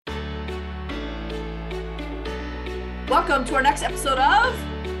Welcome to our next episode of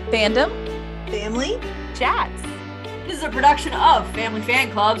Fandom Family Chats. This is a production of Family Fan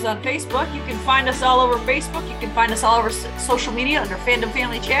Clubs on Facebook. You can find us all over Facebook. You can find us all over social media under Fandom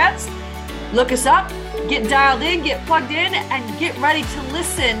Family Chats. Look us up, get dialed in, get plugged in, and get ready to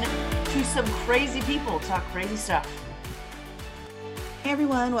listen to some crazy people talk crazy stuff. Hey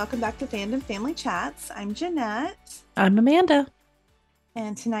everyone, welcome back to Fandom Family Chats. I'm Jeanette. I'm Amanda.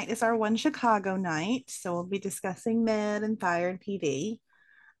 And tonight is our One Chicago night. So we'll be discussing Med and Fire and PD.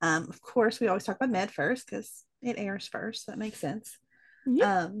 Of course, we always talk about Med first because it airs first. That makes sense.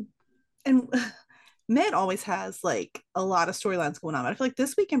 Yep. And Med always has like a lot of storylines going on. But I feel like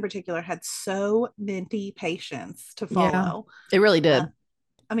this week in particular had so many patients to follow. Yeah, it really did.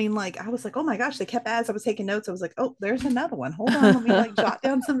 I mean, like, I was like, oh my gosh, they kept as I was taking notes. I was like, oh, there's another one. Hold on, let me like jot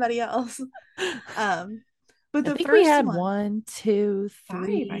down somebody else. But the I think first we had one, 1, 2,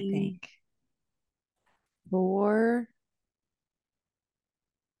 3, 5, I think. 4.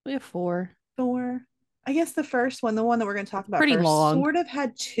 We have 4. I guess the first one, the one that we're going to talk about Pretty first, long. sort of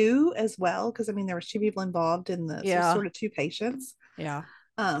had 2 as well. Because I mean, there was 2 people involved in the sort of 2 patients. Yeah.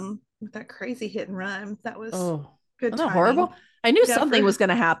 With that crazy hit and run. That was Isn't good that timing. horrible? I knew something was going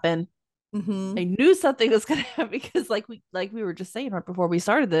to happen. Mm-hmm. I knew something was going to happen because like we were just saying right before we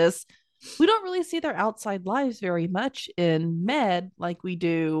started this, we don't really see their outside lives very much in Med like we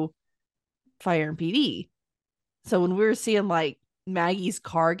do Fire and PD. So when we were seeing like Maggie's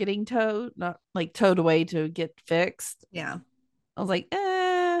car getting towed, not like towed away to get fixed, Yeah, I was like,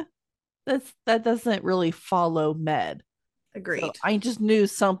 that doesn't really follow Med. agreed. So I just knew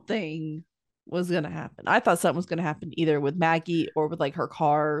something was gonna happen. I thought something was gonna happen either with Maggie or with like her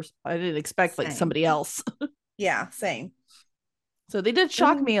cars. I didn't expect like somebody else. Yeah, same. So they did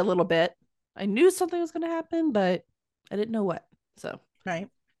shock me a little bit. I knew something was gonna happen, but I didn't know what. So right.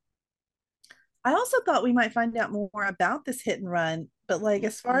 I also thought we might find out more about this hit and run, but like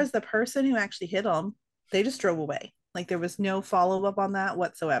as far as the person who actually hit them, they just drove away. Like there was no follow up on that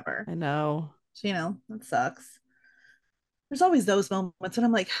whatsoever. I know. So, that sucks. There's always those moments when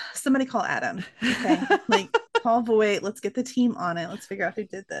I'm like, somebody call Adam. Okay. Like call Voight. Let's get the team on it. Let's figure out who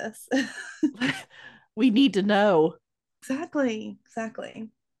did this. We need to know. Exactly.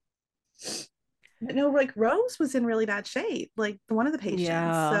 But no, like Rose was in really bad shape, like one of the patients.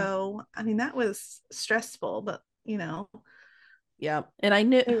 Yeah. So I mean that was stressful, but Yeah. And I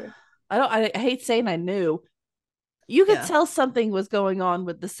knew I hate saying I knew. You could tell something was going on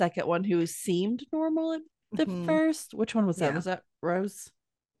with the second one who seemed normal at the first. Which one was that? Was that Rose?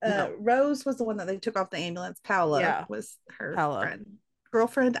 No. Rose was the one that they took off the ambulance. Paola was her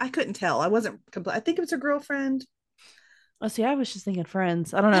girlfriend. I couldn't tell. I wasn't complete. I think it was her girlfriend. Oh, see, I was just thinking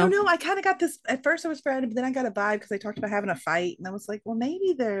friends. I don't know. I don't know. I kind of got this at first. I was friend, but then I got a vibe because they talked about having a fight, and I was like, well,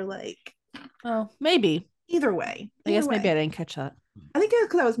 maybe they're like, oh, maybe. Either way, I guess maybe I didn't catch that. I think it was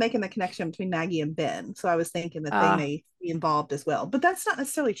because I was making the connection between Maggie and Ben, so I was thinking that they may be involved as well. But that's not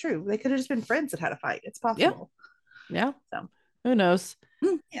necessarily true. They could have just been friends that had a fight. It's possible. Yeah. So who knows?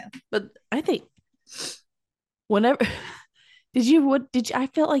 Yeah. But I think whenever I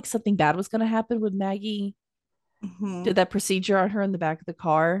felt like something bad was going to happen with Maggie. Did that procedure on her in the back of the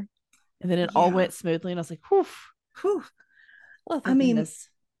car, and then it all went smoothly, and I was like, whew. Well, I mean,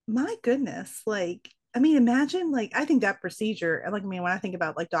 my goodness, like, I mean, imagine, like, I think that procedure, and like, I mean, when I think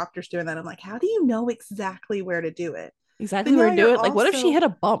about like doctors doing that, I'm like, how do you know exactly where to do it? Exactly where to do it. Like, what if she hit a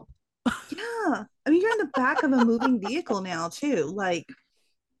bump? Yeah, I mean, you're in the back of a moving vehicle now too. Like,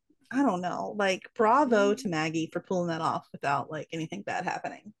 I don't know. Like, bravo to Maggie for pulling that off without like anything bad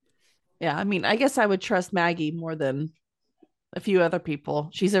happening. Yeah, I mean, I guess I would trust Maggie more than a few other people.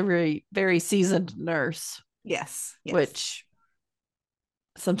 She's a very, very seasoned nurse. Yes. Which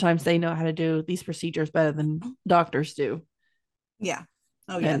sometimes they know how to do these procedures better than doctors do. Yeah.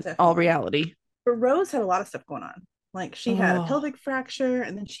 Oh, yeah. In all reality. But Rose had a lot of stuff going on. Like, she had a pelvic fracture,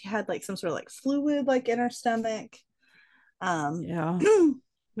 and then she had like some sort of like fluid like in her stomach.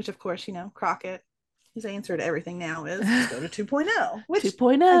 Which, of course, Crockett, his answer to everything now is go to 2.0. Which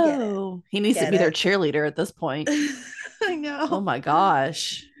 2.0. He needs to be their cheerleader at this point. I know. Oh my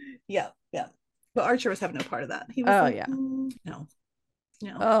gosh. Yeah. But Archer was having no part of that. He was no.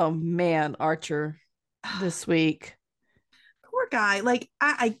 Oh man, Archer this week. Poor guy. Like,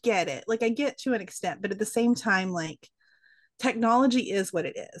 I get it. Like, I get to an extent, but at the same time, like, technology is what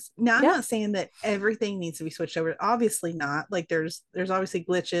it is. Now, I'm not saying that everything needs to be switched over. Obviously not. Like, there's obviously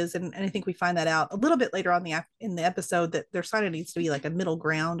glitches, and I think we find that out a little bit later on in the episode, that there sort of needs to be like a middle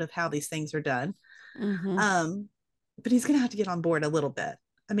ground of how these things are done. But he's gonna have to get on board a little bit.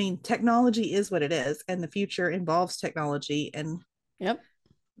 I mean, technology is what it is, and the future involves technology, and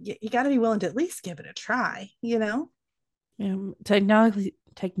you got to be willing to at least give it a try.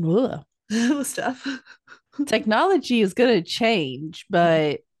 It was tough. Technology is going to change,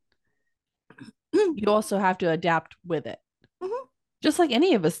 but you also have to adapt with it, just like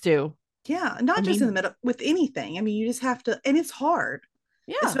any of us do. Yeah, not just in the middle with anything. I mean, you just have to, and it's hard.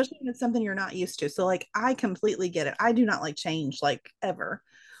 Yeah. Especially when it's something you're not used to. So, like, I completely get it. I do not like change, like, ever.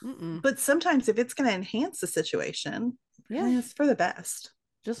 But sometimes if it's going to enhance the situation, it's for the best.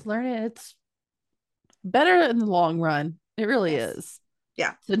 Just learn it. It's better in the long run. It really is.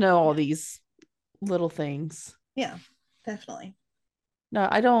 Yeah. To know all these little things. Yeah, definitely. No,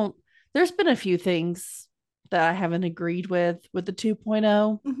 I don't. There's been a few things that I haven't agreed with the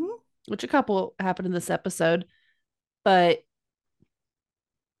 2.0, which a couple happened in this episode, but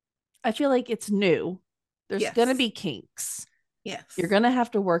I feel like it's new. There's going to be kinks. Yes. You're going to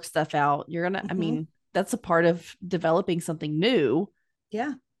have to work stuff out. You're going to, I mean, that's a part of developing something new.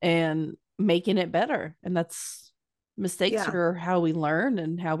 Yeah. And making it better. And that's mistakes are how we learn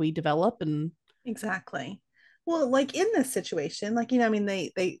and how we develop. And exactly. Well, like in this situation, like, I mean,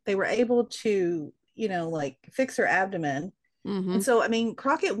 they were able to, like fix her abdomen. And so, I mean,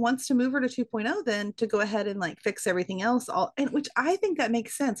 Crockett wants to move her to 2.0 then to go ahead and like fix everything else and which I think that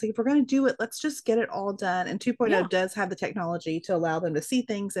makes sense. Like if we're going to do it, let's just get it all done. And 2.0 does have the technology to allow them to see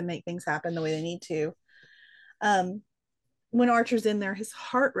things and make things happen the way they need to. When Archer's in there, his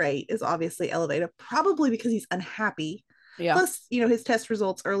heart rate is obviously elevated, probably because he's unhappy. Yeah. Plus, his test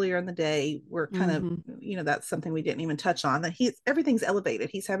results earlier in the day were kind of, that's something we didn't even touch on, that everything's elevated.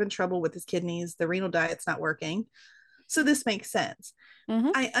 He's having trouble with his kidneys. The renal diet's not working. So this makes sense.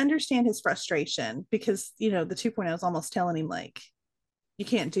 I understand his frustration because, the 2.0 is almost telling him like, you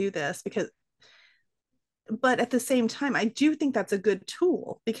can't do this but at the same time, I do think that's a good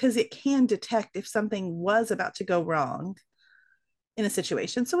tool because it can detect if something was about to go wrong in a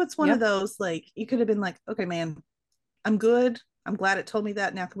situation. So it's one of those, like, you could have been like, okay, man, I'm good. I'm glad it told me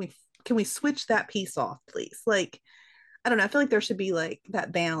that. Now can we switch that piece off, please? Like, I don't know. I feel like there should be like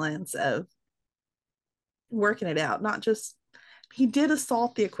that balance of working it out, not just, he did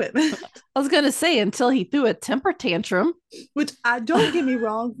assault the equipment. I was going to say, until he threw a temper tantrum, which don't get me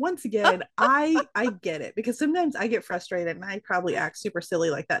wrong. Once again, I get it because sometimes I get frustrated and I probably act super silly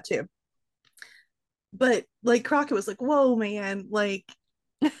like that too. But like Crockett was like, whoa, man, like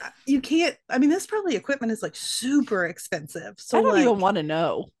you can't, I mean, this probably equipment is like super expensive. So I don't like, even want to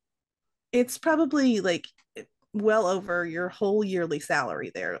know. It's probably like well over your whole yearly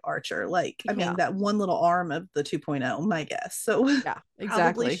salary there, Archer. Like, I mean, that one little arm of the 2.0, my guess. So yeah,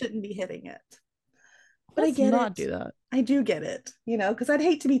 exactly. Probably shouldn't be hitting it. But Let's I get not it. Do that. I do get it, because I'd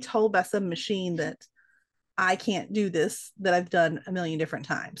hate to be told by some machine that I can't do this that I've done a million different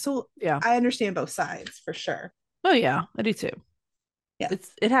times. So yeah, I understand both sides for sure. Oh yeah, I do too. Yeah,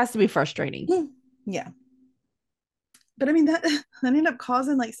 it has to be frustrating. Yeah. But I mean, that ended up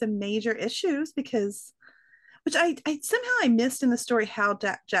causing like some major issues because, which I somehow I missed in the story how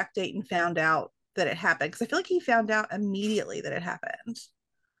Jack Dayton found out that it happened, because I feel like he found out immediately that it happened.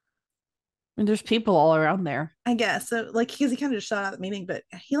 And there's people all around there, I guess. So like, because he kind of just shot out the meeting, but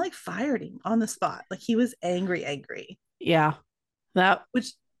he like fired him on the spot. Like he was angry. Yeah.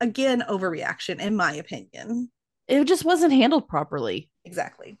 Which again, overreaction in my opinion. It just wasn't handled properly.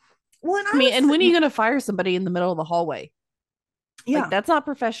 Exactly. Well, and when are you going to fire somebody in the middle of the hallway? Yeah. Like, that's not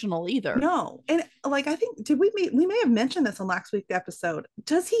professional either. No. And like, I think, we may have mentioned this on last week's episode.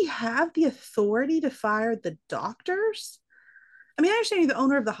 Does he have the authority to fire the doctors? I mean, I understand you're the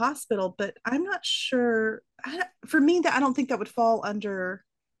owner of the hospital, but I'm not sure. For me, I don't think that would fall under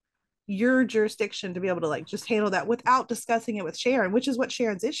your jurisdiction to be able to like just handle that without discussing it with Sharon, which is what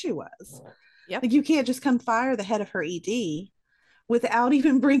Sharon's issue was. Yep. Like, you can't just come fire the head of her ED without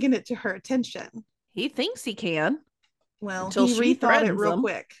even bringing it to her attention. He thinks he can. Well, he rethought it real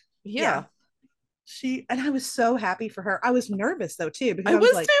quick. Yeah. And I was so happy for her. I was nervous though too, because I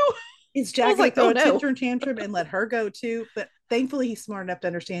was like, too. Is Jack going to throw a tantrum and let her go too? But thankfully he's smart enough to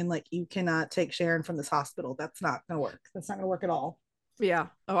understand, like, you cannot take Sharon from this hospital. That's not going to work. That's not going to work at all. Yeah.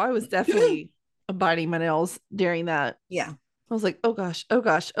 Oh, I was definitely biting my nails during that. Yeah. I was like, oh gosh.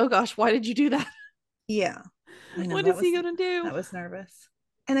 Why did you do that? Yeah. What is he going to do? I was nervous.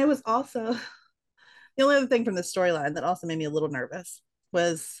 And I was also, the only other thing from the storyline that also made me a little nervous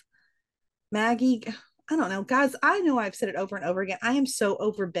was Maggie. I don't know, guys. I know I've said it over and over again. I am so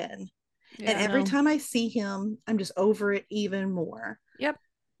over Ben. Yeah, and every time I see him, I'm just over it even more. Yep.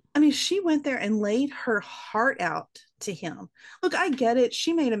 I mean, she went there and laid her heart out to him. Look, I get it.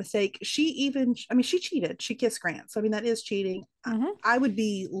 She made a mistake. She cheated. She kissed Grant. So, I mean, that is cheating. I would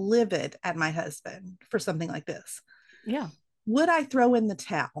be livid at my husband for something like this. Yeah. Would I throw in the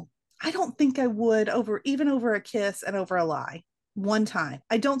towel? I don't think I would even over a kiss and over a lie one time.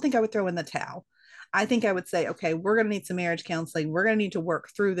 I don't think I would throw in the towel. I think I would say, okay, we're going to need some marriage counseling. We're going to need to work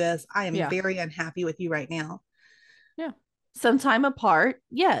through this. I am Yeah. very unhappy with you right now. Yeah. Some time apart.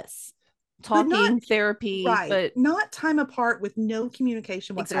 Yes. Talking, not, therapy, right. But not time apart with no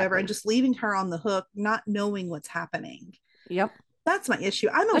communication whatsoever, and just leaving her on the hook, not knowing what's happening. Yep. That's my issue.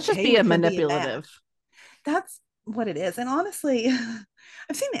 I'm okay. Let's just be a manipulative. That's what it is. And honestly,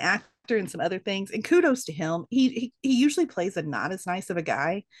 I've seen the actor in some other things, and kudos to him. He usually plays a not as nice of a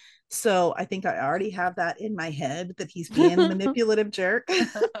guy. So I think I already have that in my head that he's being a manipulative jerk.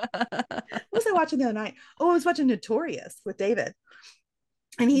 What was I watching the other night? Oh, I was watching Notorious with David.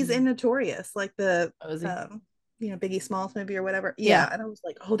 And he's in Notorious, like the Biggie Smalls movie or whatever. Yeah. And I was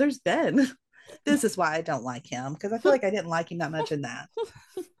like, oh, there's Ben. This is why I don't like him, because I feel like I didn't like him that much in that.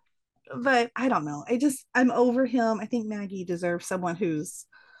 But I don't know. I'm over him. I think Maggie deserves someone who's,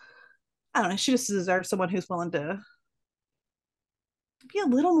 I don't know, she just deserves someone who's willing to be a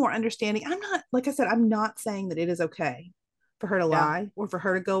little more understanding. I'm not, like I said, I'm not saying that it is okay for her to lie or for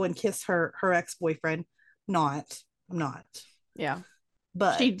her to go and kiss her ex-boyfriend. I'm not. Yeah.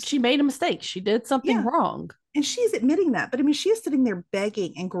 But she made a mistake. She did something wrong. And she's admitting that. But I mean, she is sitting there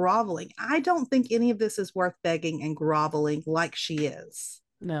begging and groveling. I don't think any of this is worth begging and groveling like she is.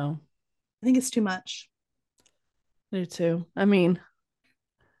 No. I think it's too much. I do too. I mean,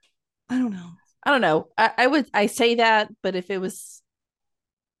 I don't know. I say that, but if it was,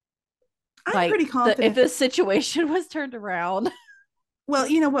 I'm pretty confident. If the situation was turned around. Well,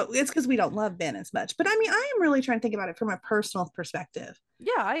 you know what? It's because we don't love Ben as much. But I mean, I am really trying to think about it from a personal perspective.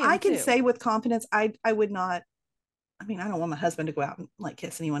 Yeah, I can say with confidence, I would not. I mean, I don't want my husband to go out and like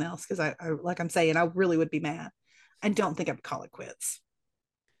kiss anyone else, because I like I'm saying, I really would be mad. I don't think I would call it quits.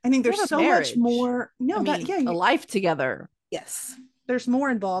 I think there's so much more. No, a life together. Yes, there's more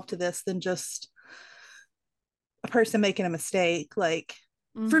involved to this than just a person making a mistake. Like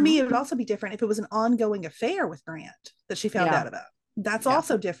for me, it would also be different if it was an ongoing affair with Grant that she found out about. That's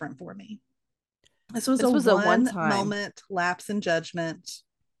also different for me. This was a one moment lapse in judgment.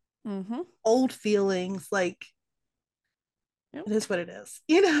 Old feelings, like it is what it is.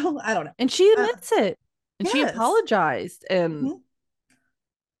 You know, I don't know. And she admits it. And she apologized. And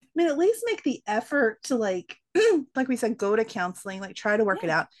I mean, at least make the effort to like we said, go to counseling, like try to work it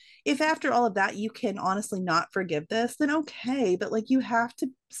out. If after all of that you can honestly not forgive this, then okay. But like, you have to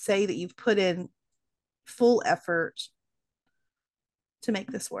say that you've put in full effort to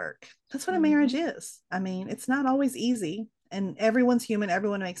make this work. That's what a marriage is. I mean, it's not always easy, and everyone's human.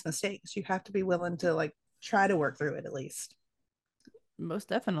 Everyone makes mistakes. You have to be willing to like try to work through it at least. Most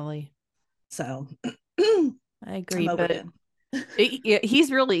definitely. So I agree, but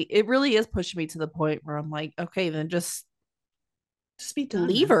it really is pushing me to the point where I'm like, okay, then just be done.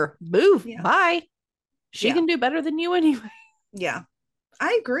 Leave her, move, bye. She can do better than you anyway. Yeah,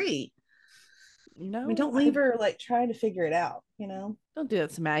 I agree. No, I mean, don't leave her like trying to figure it out. You know, don't do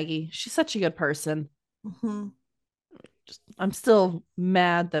that to Maggie. She's such a good person. I'm still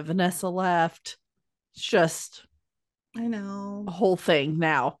mad that Vanessa left. It's just, I know, a whole thing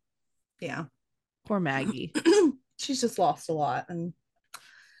now. Yeah, poor Maggie. She's just lost a lot, and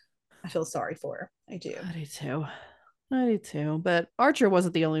I feel sorry for her. I do too. But Archer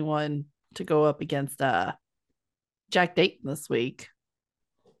wasn't the only one to go up against Jack Dayton this week.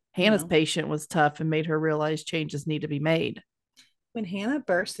 Hannah's patient was tough and made her realize changes need to be made. When Hannah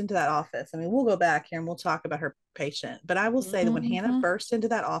burst into that office, I mean, we'll go back here and we'll talk about her patient, but I will say that when Hannah burst into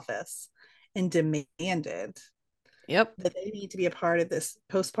that office and demanded that they need to be a part of this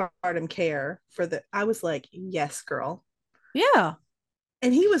postpartum care I was like, yes, girl. Yeah.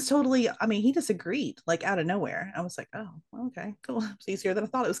 And he was totally, I mean, he disagreed, like out of nowhere. I was like, oh, okay, cool. It's easier than I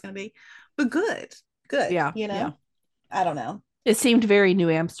thought it was going to be, but good. Yeah. You know, I don't know. It seemed very New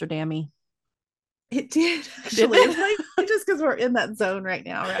Amsterdam-y. It did, actually. Like, just because we're in that zone right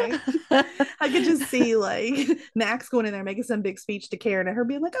now, right? I could just see like Max going in there making some big speech to Karen and her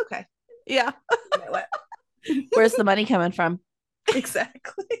being like, okay. Yeah. You know what? Where's the money coming from?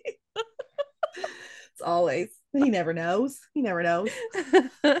 Exactly. It's always, he never knows. But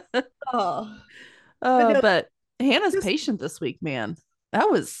Hannah's patient this week, man,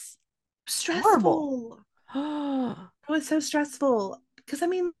 that was stressful. It was so stressful because I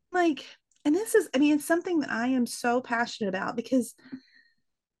mean, like, and this is, I mean, it's something that I am so passionate about because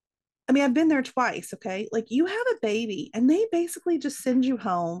I mean, I've been there twice. Okay. Like, you have a baby and they basically just send you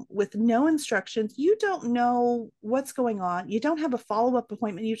home with no instructions. You don't know what's going on. You don't have a follow-up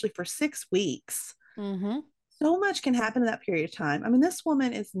appointment usually for 6 weeks. So much can happen in that period of time. I mean, this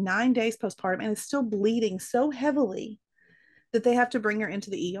woman is 9 days postpartum and is still bleeding so heavily that they have to bring her into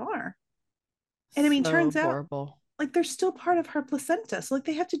the ER. And I mean, So turns out horrible. like they're still part of her placenta. So like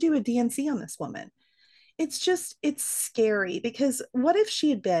they have to do a D&C on this woman. It's just, it's scary because what if she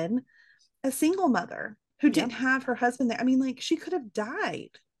had been a single mother who Yep. didn't have her husband there? I mean, like she could have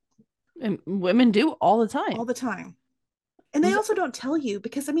died And women do all the time. all the time. And they also don't tell you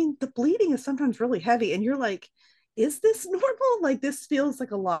because I mean, the bleeding is sometimes really heavy and you're like, is this normal? Like this feels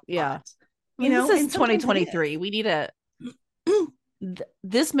like a lot. Yeah. You know, this is and sometimes it 2023. We need a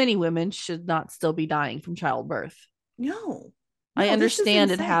this many women should not still be dying from childbirth. No. I No, this is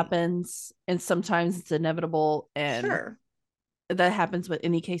understand it insane. happens and sometimes it's inevitable and Sure. that happens with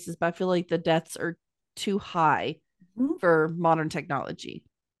any cases, but I feel like the deaths are too high Mhm. for modern technology.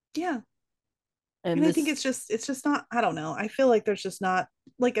 Yeah. And I think it's just not, I don't know. I feel like there's just not,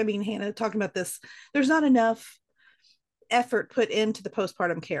 like, I mean, Hannah talking about this, there's not enough effort put into the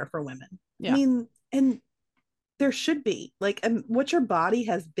postpartum care for women. Yeah. I mean, and there should be, like, what your body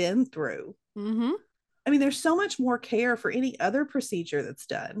has been through. Mm-hmm. I mean, there's so much more care for any other procedure that's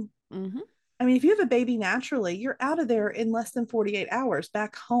done. Mm-hmm. I mean, if you have a baby naturally, you're out of there in less than 48 hours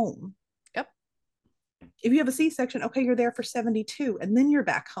back home. Yep. If you have a C-section, okay, you're there for 72 and then you're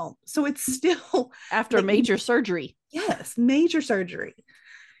back home. So it's still After like, major surgery. Yes, major surgery.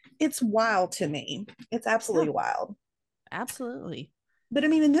 It's wild to me. It's absolutely wild. Absolutely. But I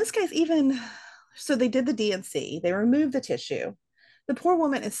mean, in this case, even so, they did the D&C, they removed the tissue. The poor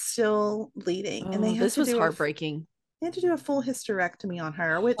woman is still bleeding, and they this was heartbreaking. They had to do a full hysterectomy on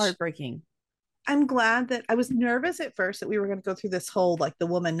her, which heartbreaking. I'm glad that I was nervous at first that we were going to go through this whole like the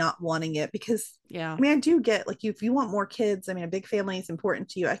woman not wanting it because yeah, I mean, I do get like if you want more kids, I mean, a big family is important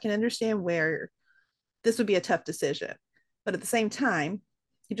to you. I can understand where this would be a tough decision, but at the same time,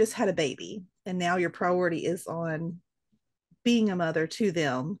 you just had a baby, and now your priority is on being a mother to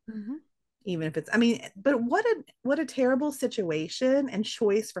them. Mm-hmm. Even if it's, I mean, but what a terrible situation and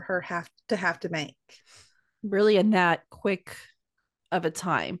choice for her have to make. Really in that quick of a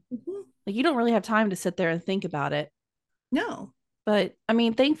time. Mm-hmm. Like you don't really have time to sit there and think about it. No. But I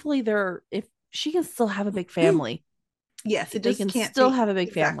mean, thankfully if she can still have a big family. Yes, they can still have a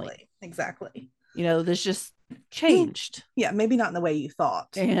big family. Exactly. You know, this just changed. Yeah, maybe not in the way you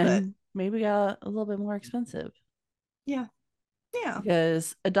thought. And but maybe got a little bit more expensive. Yeah. Yeah.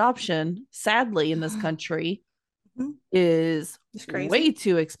 Because adoption, sadly, in this country mm-hmm. is crazy. Way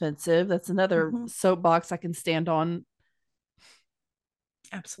too expensive. That's another soapbox I can stand on.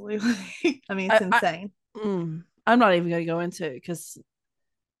 Absolutely. I mean, it's insane. I'm not even going to go into it because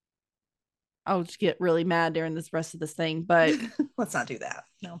I'll just get really mad during this rest of this thing. But let's not do that.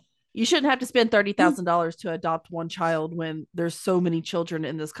 No. You shouldn't have to spend $30,000 to adopt one child when there's so many children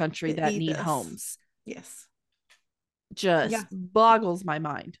in this country that need homes. Yes. Just boggles my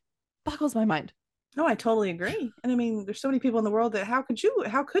mind. Boggles my mind. No, I totally agree. And I mean, there's so many people in the world that how could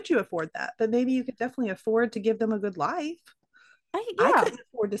you afford that? But maybe you could definitely afford to give them a good life. I couldn't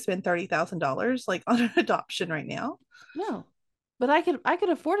afford to spend $30,000 like on an adoption right now. No, but I could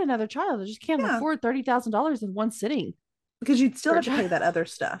afford another child. I just can't afford $30,000 in one sitting because you'd still have to pay that other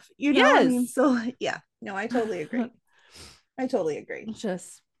stuff. You know, I mean, so yeah, no, I totally agree. I totally agree.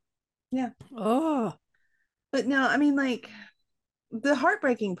 Just oh, but no, I mean, like the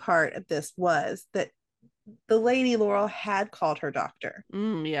heartbreaking part of this was that the lady Laurel had called her doctor.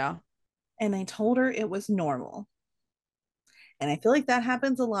 Yeah, and they told her it was normal. And I feel like that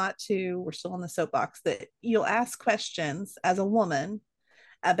happens a lot too. We're still on the soapbox that you'll ask questions as a woman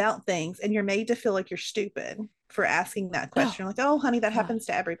about things and you're made to feel like you're stupid for asking that question. Like, oh, honey, that happens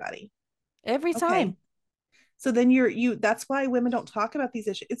to everybody. Every time. So then that's why women don't talk about these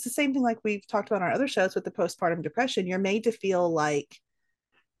issues. It's the same thing like we've talked about on our other shows with the postpartum depression. You're made to feel like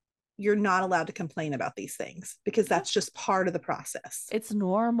you're not allowed to complain about these things because that's just part of the process. It's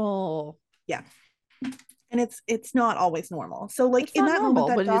normal. Yeah. And it's not always normal. So like it's in that normal,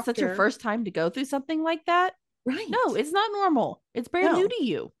 moment, but is that your first time to go through something like that? Right. No, it's not normal. It's brand new to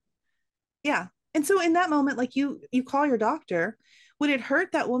you. Yeah. And so in that moment, like you call your doctor, would it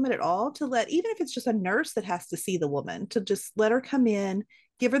hurt that woman at all to let, even if it's just a nurse that has to see the woman, to just let her come in,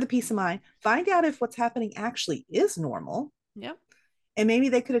 give her the peace of mind, find out if what's happening actually is normal. Yep. And maybe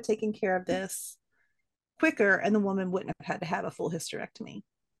they could have taken care of this quicker and the woman wouldn't have had to have a full hysterectomy.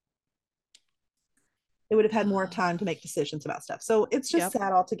 It would have had more time to make decisions about stuff. So it's just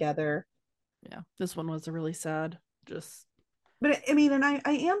sad altogether. Yeah, this one was really sad. But I mean, and I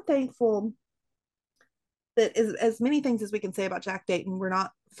am thankful that as many things as we can say about Jack Dayton, we're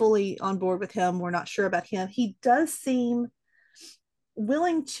not fully on board with him. We're not sure about him. He does seem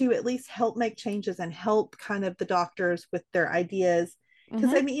willing to at least help make changes and help kind of the doctors with their ideas.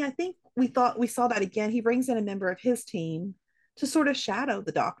 Because I mean, I think we saw that again. He brings in a member of his team to sort of shadow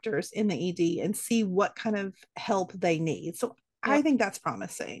the doctors in the ED and see what kind of help they need. So I think that's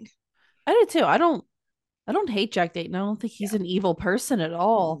promising. I do too. I don't hate Jack Dayton. I don't think he's an evil person at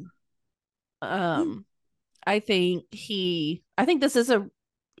all. I think this is a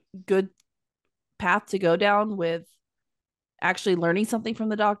good path to go down with actually learning something from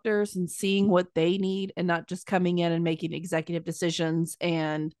the doctors and seeing what they need and not just coming in and making executive decisions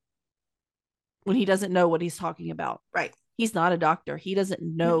and when he doesn't know what he's talking about. Right. He's not a doctor. He doesn't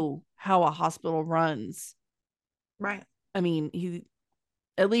know how a hospital runs. Right. I mean,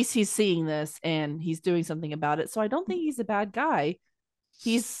 at least he's seeing this and he's doing something about it. So I don't think he's a bad guy.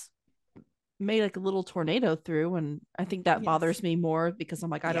 He's made like a little tornado through, and I think that bothers me more because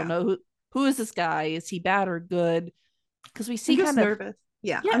I'm like, I don't know who is this guy? Is he bad or good? Because we see kind of nervous.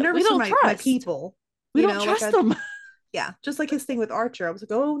 Yeah, I'm nervous for my people. We don't trust them. Yeah, just like his thing with Archer. I was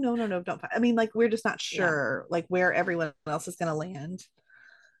like, oh no, don't fight. I mean, like we're just not sure like where everyone else is going to land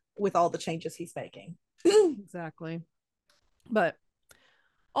with all the changes he's making. Exactly. But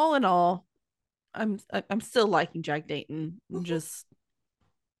all in all, I'm still liking Jack Dayton. Just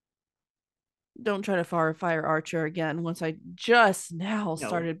don't try to fire Archer again. Once I just now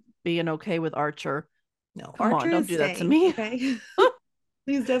started being okay with Archer. No, come Archer on, don't do that to me. Okay?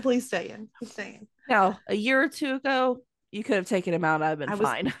 He's definitely staying. He's staying. Now, a year or two ago, you could have taken him out. I've been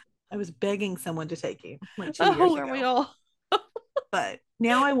fine. I was begging someone to take him. Like 2 years ago. We all? But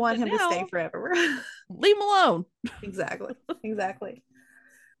now I want him to stay forever. Leave him alone. Exactly.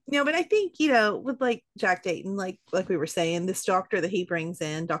 But I think, with like Jack Dayton, like we were saying, this doctor that he brings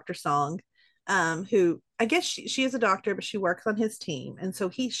in, Dr. Song, who I guess she is a doctor, but she works on his team. And so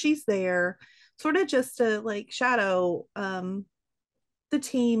she's there sort of just to like shadow the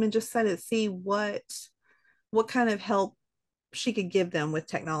team and just kind of see what kind of help she could give them with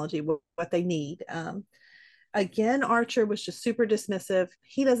technology, what they need. Again, Archer was just super dismissive.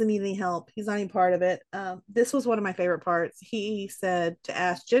 He doesn't need any help. He's not even part of it. This was one of my favorite parts. He said to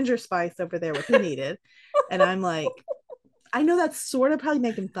ask Ginger Spice over there what he needed. And I'm like, I know that's sort of probably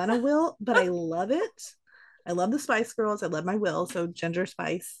making fun of Will, but I love it. I love the Spice Girls. I love my Will. So Ginger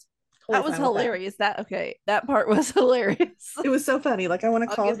Spice. That was hilarious. That part was hilarious. It was so funny. Like I want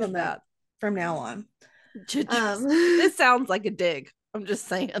to call him that from now on. This sounds like a dig. I'm just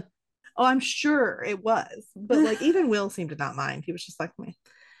saying. Oh, I'm sure it was. But like even Will seemed to not mind. He was just like me.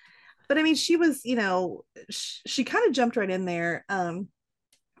 But I mean, she was, she kind of jumped right in there.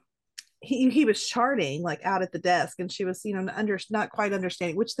 He was charting like out at the desk and she was, not quite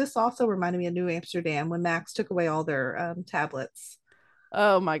understanding, which this also reminded me of New Amsterdam when Max took away all their tablets.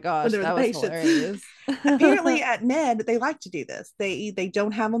 Oh my gosh, that was hilarious. Apparently at Med, they like to do this. They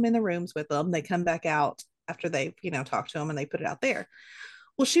don't have them in the rooms with them. They come back out after they, talk to them and they put it out there.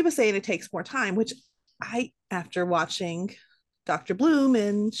 Well, she was saying it takes more time, which after watching Dr. Bloom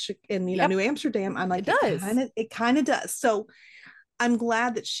and New Amsterdam, I'm like, it kind of does. So I'm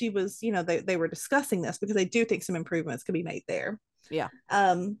glad that she was, they were discussing this because I do think some improvements could be made there. Yeah.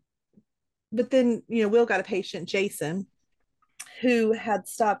 But then, Will got a patient, Jason, who had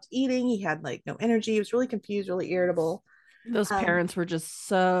stopped eating. He had like no energy. He was really confused, really irritable. Those parents were just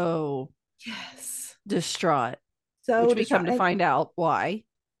so distraught. So which we come to find out why.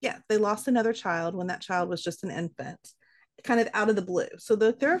 Yeah, they lost another child when that child was just an infant, kind of out of the blue. So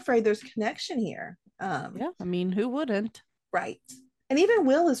they're afraid there's a connection here. I mean, who wouldn't? Right. And even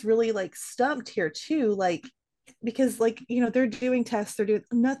Will is really like stumped here too, like because like they're doing tests,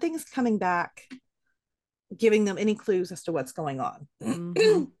 nothing's coming back giving them any clues as to what's going on.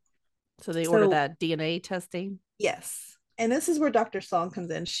 Mm-hmm. So they order that DNA testing. Yes. And this is where Dr. Song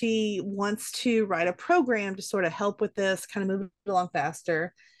comes in. She wants to write a program to sort of help with this, kind of move it along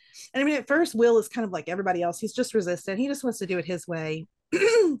faster. And I mean, at first, Will is kind of like everybody else. He's just resistant. He just wants to do it his way.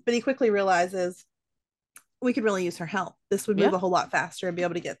 But he quickly realizes we could really use her help. This would move a whole lot faster and be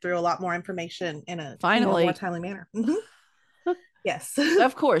able to get through a lot more information in a more timely manner. Mm-hmm. Yes.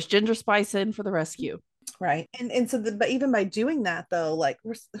 Of course, Ginger Spice in for the rescue. Right. And so but even by doing that though, like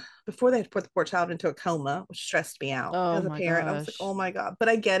before they had put the poor child into a coma, which stressed me out as a parent. I was like, oh my God, but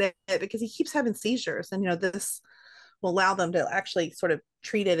I get it because he keeps having seizures and this will allow them to actually sort of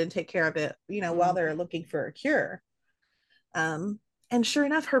treat it and take care of it, while they're looking for a cure. And sure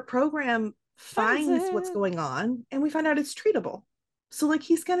enough, her program finds what's going on and we find out it's treatable. So like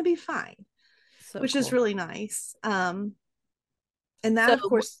he's gonna be fine, which is really nice. And that, of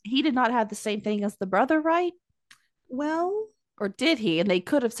course, he did not have the same thing as the brother, right? Well, or did he? And they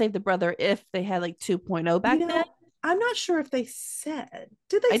could have saved the brother if they had like 2.0 back then. I'm not sure if they said.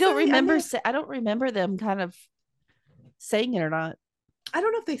 Did they? I don't remember them kind of saying it or not. I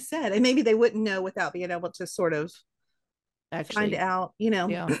don't know if they said, and maybe they wouldn't know without being able to sort of Actually, out,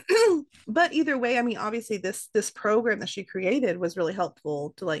 yeah. But either way, I mean, obviously this program that she created was really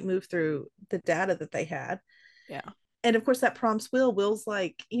helpful to like move through the data that they had. Yeah. And of course that prompts Will's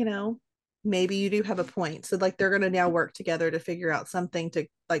like, maybe you do have a point. So like they're going to now work together to figure out something to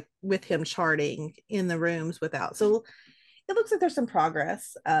like with him charting in the rooms without. So it looks like there's some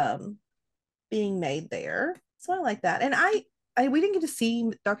progress being made there. So I like that. And I we didn't get to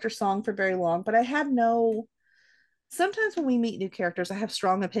see Dr. Song for very long, but I had no sometimes when we meet new characters, I have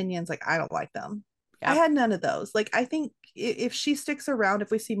strong opinions like I don't like them. I Yeah. had none of those. Like I think if she sticks around,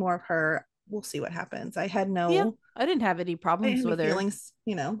 if we see more of her, we'll see what happens. I had Yeah. no I didn't have any problems with her feelings,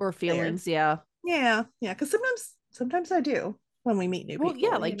 or there. feelings. Yeah. Yeah, yeah. Because sometimes I do when we meet new Well, people.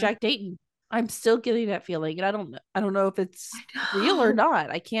 yeah, like Jack Dayton. I'm still getting that feeling, and I don't know if it's real or not.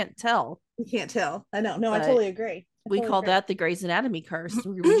 I can't tell. You can't tell. I know. No, I But totally agree. we call that the Grey's Anatomy curse.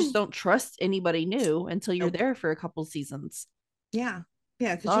 We just don't trust anybody new until you're Nope. there for a couple seasons. Yeah.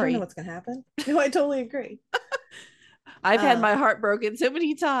 Yeah, because you don't know what's gonna happen. No, I totally agree. I've had my heart broken so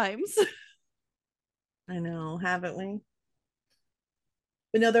many times. I know, haven't we?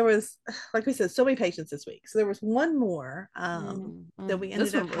 But no, there was, like we said, so many patients this week. So there was one more that we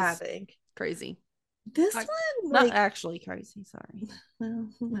ended up having. Crazy. This one, not actually crazy. Sorry.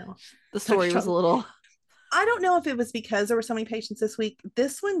 No. The story was a little. I don't know if it was because there were so many patients this week.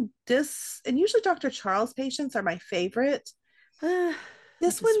 And usually Dr. Charles patients are my favorite.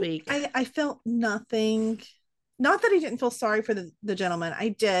 This week, I felt nothing. Not that I didn't feel sorry for the gentleman. I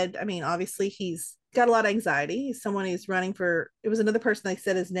did. I mean, obviously he's got a lot of anxiety. He's someone who's running for, it was another person. They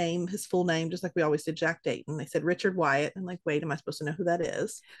said his full name, just like we always did Jack Dayton. They said Richard Wyatt. And like, wait, am I supposed to know who that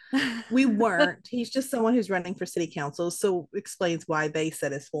is? We weren't. He's just someone who's running for city council. So explains why they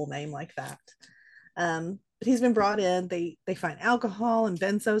said his full name like that. But he's been brought in. They find alcohol and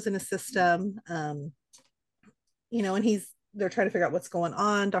benzos in his system. And they're trying to figure out what's going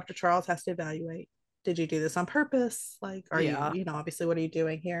on. Dr. Charles has to evaluate. Did you do this on purpose? Like, are you, obviously, what are you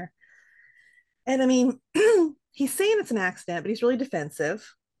doing here? And I mean, he's saying it's an accident, but he's really defensive.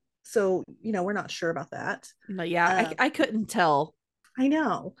 So, we're not sure about that. No, yeah, I couldn't tell. I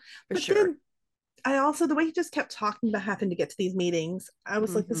know. For sure. Then I also, the way he just kept talking about having to get to these meetings, I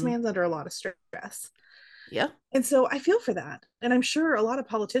was like, this man's under a lot of stress. Yeah. And so I feel for that. And I'm sure a lot of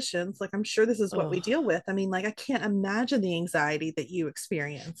politicians, like, I'm sure this is what we deal with. I mean, like, I can't imagine the anxiety that you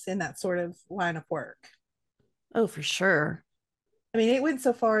experience in that sort of line of work. Oh, for sure. I mean, it went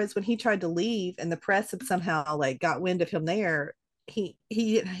so far as when he tried to leave and the press had somehow like got wind of him there, he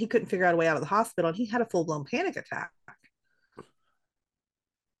couldn't figure out a way out of the hospital and he had a full-blown panic attack.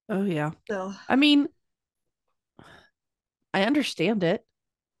 Oh, yeah. So, I mean, I understand it.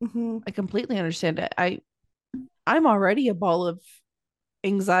 Mm-hmm. I completely understand it. I'm already a ball of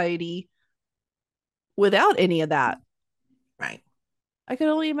anxiety without any of that. Right. I could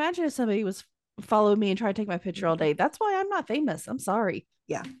only imagine if somebody was following me and trying to take my picture all day. That's why I'm not famous. I'm sorry.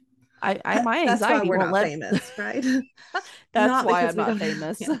 Yeah. My anxiety that's why we're won't not famous, right? That's why I'm not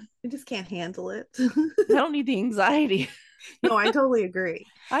famous. Yeah, we just can't handle it. I don't need the anxiety. No, I totally agree.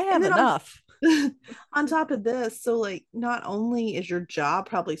 I have enough. On top of this, so like not only is your job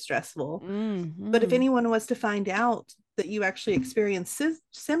probably stressful, but if anyone was to find out that you actually experience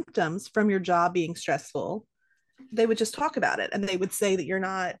symptoms from your job being stressful, they would just talk about it and they would say that you're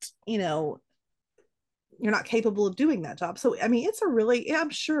not capable of doing that job. So I mean, I'm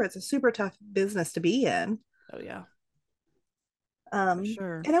sure it's a super tough business to be in. Oh yeah.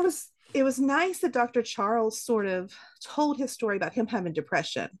 Sure. And it was nice that Dr. Charles sort of told his story about him having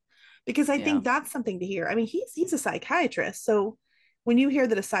depression, because I think that's something to hear. I mean, he's a psychiatrist. So when you hear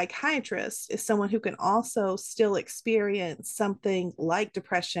that a psychiatrist is someone who can also still experience something like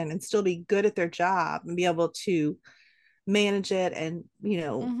depression and still be good at their job and be able to manage it and,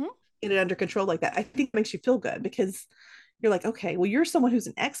 get it under control like that, I think it makes you feel good, because you're like, okay, well, you're someone who's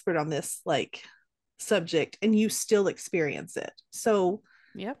an expert on this like subject and you still experience it. So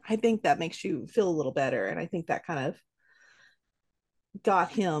I think that makes you feel a little better. And I think that kind of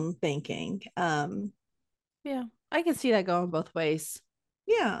got him thinking. Yeah, I can see that going both ways.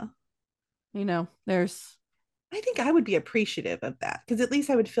 Yeah. I think I would be appreciative of that, because at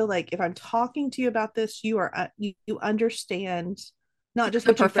least I would feel like if I'm talking to you about this, you are you understand not just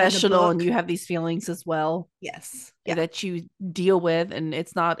a professional and you have these feelings as well. Yes. That you deal with, and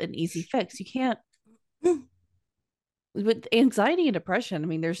it's not an easy fix. You can't with anxiety and depression. I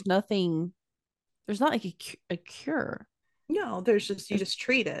mean, there's not like a cure. No, there's just, you just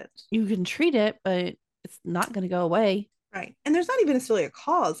treat it. You can treat it, but it's not going to go away. Right. And there's not even necessarily a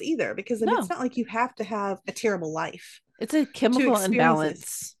cause either, because it's not like you have to have a terrible life. It's a chemical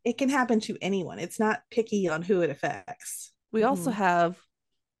imbalance. It can happen to anyone. It's not picky on who it affects. We also have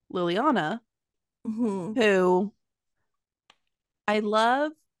Liliana, Mm-hmm. who I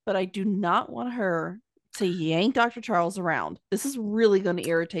love, but I do not want her to yank Dr. Charles around. This is really going to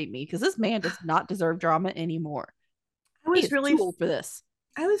irritate me because this man does not deserve drama anymore. I He was is really too old for this.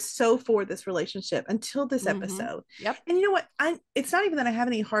 I was so for this relationship until this episode. Yep. And you know what? It's not even that I have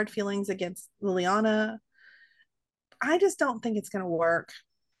any hard feelings against Liliana. I just don't think it's gonna work.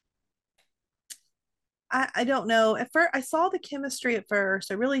 I don't know. At first I saw the chemistry at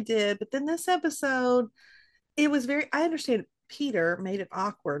first. I really did. But then this episode, it was very I understand Peter made it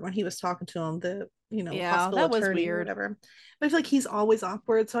awkward when he was talking to him, the Yeah, hospital that was attorney or weird. whatever. But I feel like he's always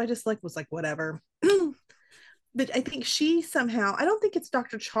awkward. So I just was like, whatever. But I think she somehow, I don't think it's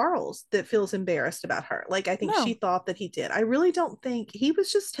Dr. Charles that feels embarrassed about her. Like, I think she No. thought that he did. I really don't think he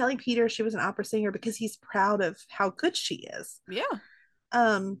was just telling Peter she was an opera singer because he's proud of how good she is. Yeah.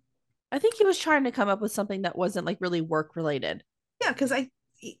 Um, I think he was trying to come up with something that wasn't like really work related. yeah, because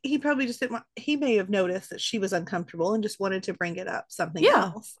he probably just didn't want, he may have noticed that she was uncomfortable and just wanted to bring it up something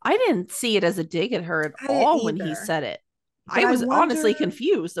Yeah. else. I didn't see it as a dig at her at I didn't all when he either. said it. But I I was honestly wonder-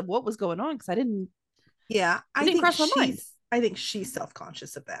 confused of what was going on because I didn't. Yeah, It didn't cross my mind. I think she's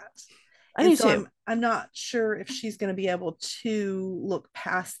self-conscious of that. I do And so too. I'm not sure if she's going to be able to look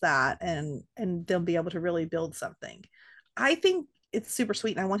past that and they'll be able to really build something. I think it's super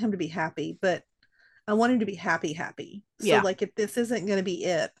sweet and I want him to be happy, but I want him to be happy. So Yeah. like if this isn't going to be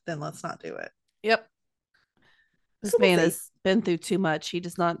it, then let's not do it. Yep. This So we'll man see. has been through too much. He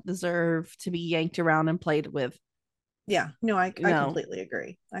does not deserve to be yanked around and played with. Yeah, no, I No. completely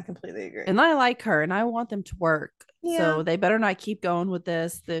agree. I completely agree. And I like her and I want them to work. Yeah. So they better not keep going with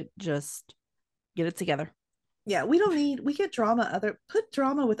this. That just get it together. Yeah, we get drama put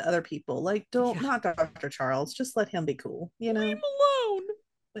drama with other people. Like Yeah. not Dr. Charles, just let him be cool, Leave him alone.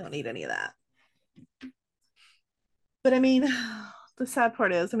 We don't need any of that. But I mean, the sad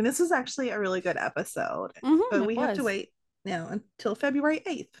part is, I mean, this is actually a really good episode, but we have to wait now until February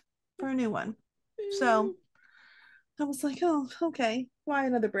 8th for a new one. So I was like, oh, okay, why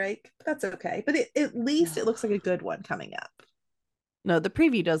another break? But that's okay. But at least it looks like a good one coming up. No, the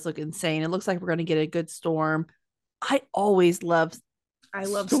preview does look insane. It looks like we're going to get a good storm. I love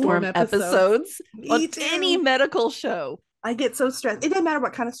storm episodes on any medical show. I get so stressed. It doesn't matter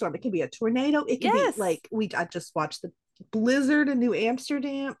what kind of storm. It can be a tornado. It can be like I just watched the blizzard in New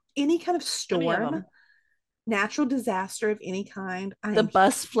Amsterdam. Any kind of storm, natural disaster of any kind. The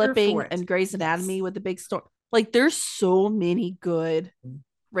bus flipping and Grey's Anatomy with the big storm. Like there's so many good.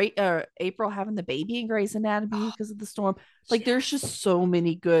 April having the baby in Grey's Anatomy because of the storm. Like there's just so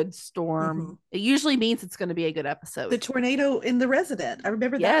many good storm. It usually means it's going to be a good episode. The tornado in The Resident. I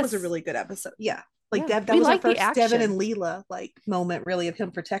remember that was a really good episode. Yeah. Like that was like our first Devin and Leela like moment really of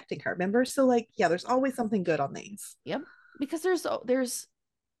him protecting her. Remember? So like, yeah, there's always something good on these. Yep. Because there's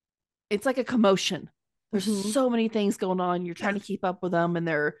it's like a commotion. There's so many things going on. You're trying to keep up with them and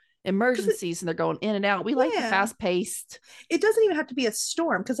they're emergencies and they're going in and out. We like the fast paced. It doesn't even have to be a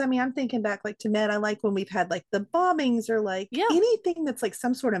storm because I mean I'm thinking back like to Med. I like when we've had like the bombings or like anything that's like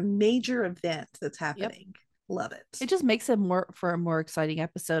some sort of major event that's happening. Love it. It just makes it for a more exciting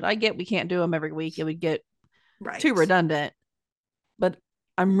episode. I get we can't do them every week. It would get too redundant, but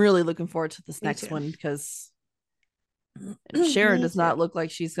I'm really looking forward to this next one because Sharon does not look like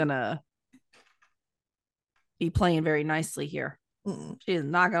she's gonna be playing very nicely here. She is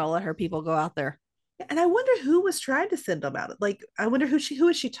not going to let her people go out there. And I wonder who was trying to send them out. Like, I wonder who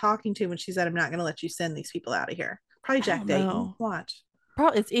is she talking to when she said, I'm not going to let you send these people out of here. Probably Jack Dayton. Watch.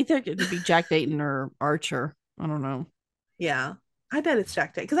 Probably it's either going to be Jack Dayton or Archer. I don't know. Yeah. I bet it's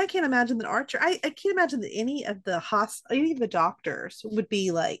Jack Dayton because I can't imagine that Archer, I can't imagine that any of the doctors would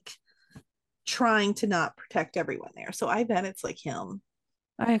be like trying to not protect everyone there. So I bet it's like him.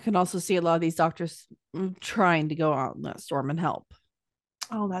 I can also see a lot of these doctors trying to go out in that storm and help.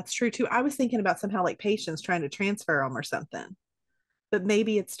 Oh, that's true too. I was thinking about somehow like patients trying to transfer them or something, but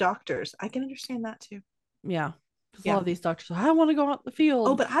maybe it's doctors. I can understand that too. Yeah. A lot of these doctors, I want to go out in the field.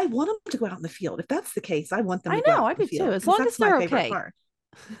 Oh, but I want them to go out in the field. If that's the case, I want them to go out in the field. As long as they're okay.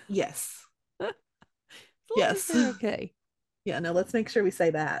 Yes. Yes. They're okay. Yeah, no, let's make sure we say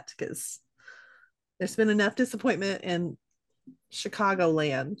that because there's been enough disappointment in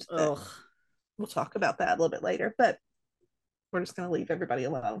Chicagoland. We'll talk about that a little bit later, but we're just going to leave everybody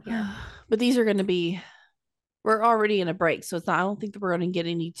alone here. But these are going to be, we're already in a break, so it's not, I don't think that we're going to get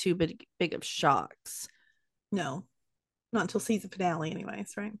any too big of shocks. No, not until season finale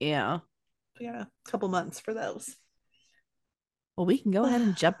anyways, right? Yeah. We got a couple months for those. Well, we can go ahead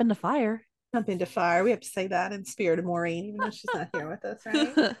and jump into fire. Jump into fire. We have to say that in spirit of Maureen, even though she's not here with us,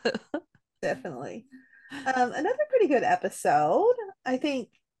 right? Definitely. Another pretty good episode. I think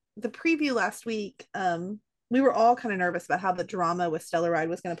the preview last week, we were all kind of nervous about how the drama with Stellar Ride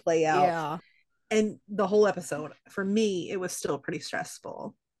was going to play out. Yeah. And the whole episode, for me, it was still pretty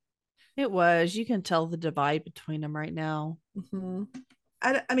stressful. It was. You can tell the divide between them right now. Mm-hmm.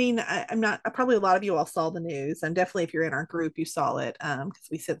 I mean, I'm not, probably a lot of you all saw the news, and definitely if you're in our group, you saw it because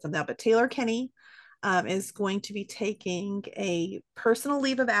we sent something out. But Taylor Kenny is going to be taking a personal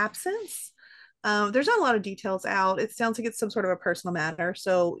leave of absence. There's not a lot of details out. It sounds like it's some sort of a personal matter.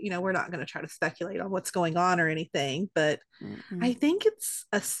 So, we're not going to try to speculate on what's going on or anything, but I think it's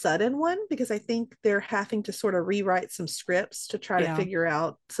a sudden one because I think they're having to sort of rewrite some scripts to try to figure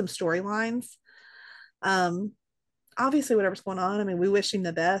out some storylines. Obviously, whatever's going on, I mean, we wish him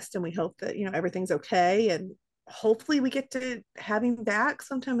the best and we hope that, everything's okay. And hopefully we get to have him back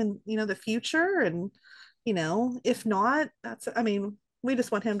sometime in, the future. And, if not, we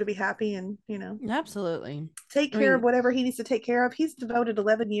just want him to be happy and, absolutely take care of whatever he needs to take care of. He's devoted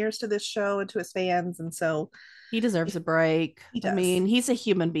 11 years to this show and to his fans. And so he deserves a break. I mean, he's a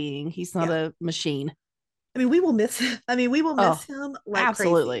human being. He's not a machine. I mean, we will miss him. Him like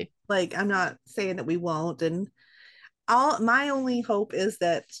absolutely. Crazy. Like, I'm not saying that we won't. And my only hope is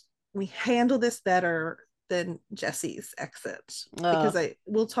that we handle this better than Jesse's exit, because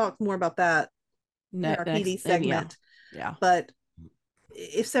we'll talk more about that in our PD segment. Yeah. But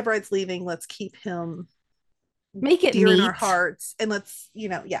if Sebride's leaving, let's keep him, make it dear neat in our hearts, and let's,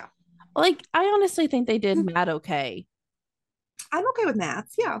 Like, I honestly think they did Matt okay. I'm okay with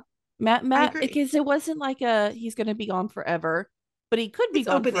Matt's, yeah. Matt, because it wasn't like he's going to be gone forever, but he could be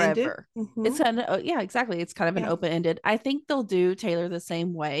gone forever. Mm-hmm. It's exactly. It's kind of an open-ended. I think they'll do Taylor the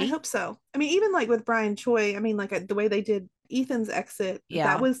same way. I hope so. I mean, even like with Brian Choi, I mean, like the way they did Ethan's exit,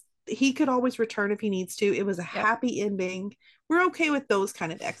 he could always return if he needs to. It was a happy ending. We're okay with those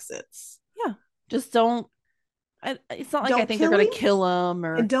kind of exits. Yeah. Just don't. It's not like I think they're going to kill him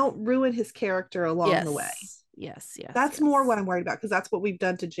and don't ruin his character along the way. Yes. That's more what I'm worried about, because that's what we've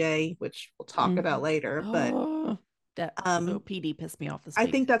done to Jay, which we'll talk about later. But that PD pissed me off this week.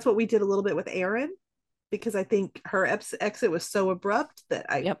 I think that's what we did a little bit with Erin, because I think her exit was so abrupt that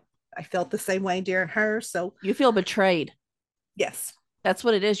I felt the same way during her. So you feel betrayed. Yes, that's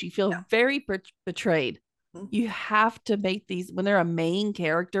what it is. You feel very betrayed. Mm-hmm. You have to make these, when they're a main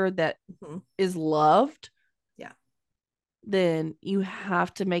character that is loved, then you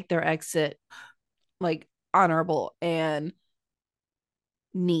have to make their exit like honorable and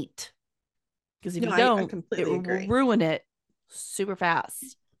neat, because if you don't, it will ruin it super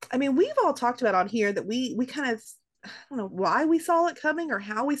fast. I mean, we've all talked about on here that we kind of, I don't know why we saw it coming or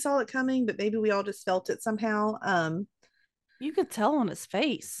how we saw it coming, but maybe we all just felt it somehow. You could tell on his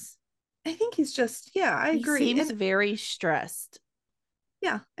face. I think he's just, I agree. He seems very stressed.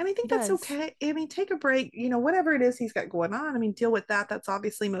 Yeah. And I think that's okay. I mean, take a break, whatever it is he's got going on. I mean, deal with that. That's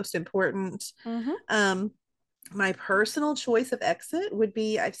obviously most important. Mm-hmm. My personal choice of exit would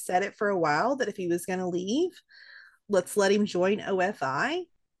be, I've said it for a while, that if he was going to leave, let's let him join OFI,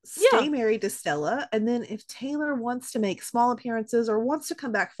 stay married to Stella. And then if Taylor wants to make small appearances or wants to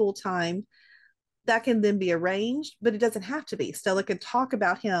come back full time, that can then be arranged, but it doesn't have to be. Stella can talk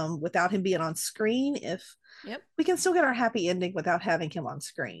about him without him being on screen. If we can still get our happy ending without having him on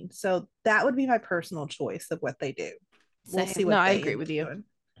screen. So that would be my personal choice of what they do. We'll see what I agree with you.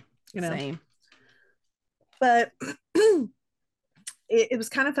 Same. But it was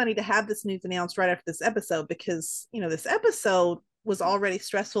kind of funny to have this news announced right after this episode, because, this episode was already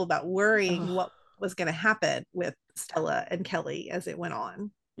stressful about worrying what was going to happen with Stella and Kelly as it went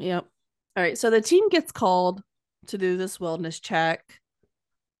on. Yep. All right. So the team gets called to do this wellness check.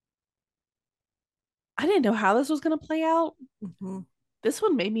 I didn't know how this was going to play out. Mm-hmm. This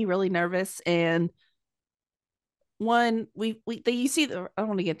one made me really nervous. And you see I don't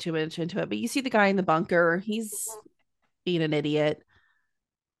want to get too much into it, but you see the guy in the bunker. He's being an idiot,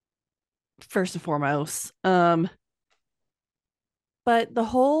 first and foremost. But the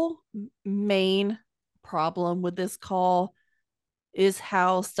whole main problem with this call is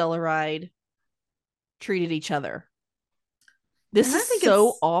how Stellar Ride treated each other. This is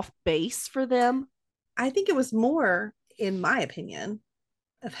so off base for them. I think it was more, in my opinion,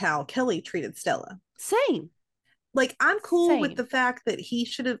 of how Kelly treated Stella. Same. Like, I'm cool with the fact that he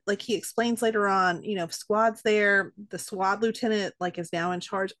should have, like, he explains later on, if Squad's there, the Squad lieutenant, like, is now in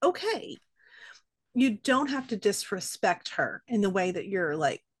charge. Okay. You don't have to disrespect her in the way that you're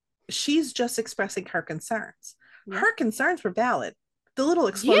like, she's just expressing her concerns. Yeah. Her concerns were valid. The little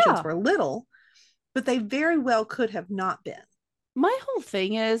explosions were little, but they very well could have not been. My whole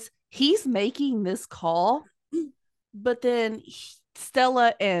thing is, he's making this call, but then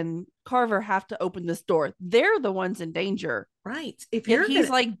Stella and Carver have to open this door. They're the ones in danger. Right. If Yet you're he's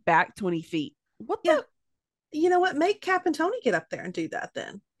like back 20 feet. What yeah, the? you know what? Make Cap and Tony get up there and do that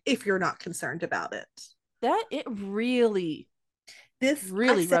then, if you're not concerned about it. That it really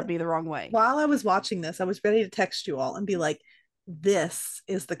rubbed me the wrong way. While I was watching this, I was ready to text you all and be like, this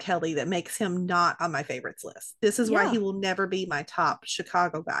is the Kelly that makes him not on my favorites list. This is why he will never be my top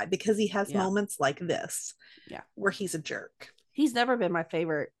Chicago guy, because he has moments like this where he's a jerk. He's never been my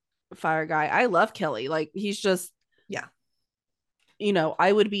favorite fire guy. I love Kelly. Like, he's just, you know, I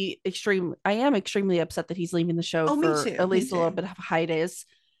am extremely upset that he's leaving the show for at least a little bit of hiatus.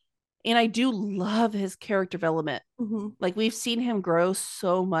 And I do love his character development. Mm-hmm. Like, we've seen him grow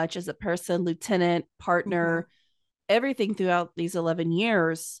so much as a person, lieutenant, partner, everything throughout these 11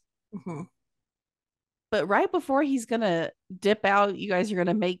 years. Mm-hmm. But right before he's going to dip out, you guys are going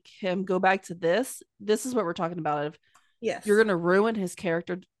to make him go back to this. This is what we're talking about. Yes. You're going to ruin his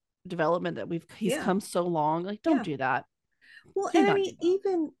character development that he's come so long. Like, don't do that. Well, and I mean,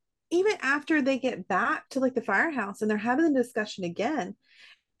 even after they get back to like the firehouse and they're having the discussion again,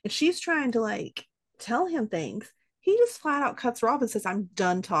 and she's trying to like tell him things, he just flat out cuts her off and says, I'm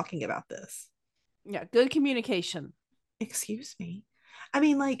done talking about this. Yeah, good communication. Excuse me. I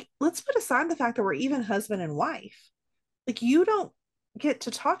mean, like, let's put aside the fact that we're even husband and wife. Like, you don't get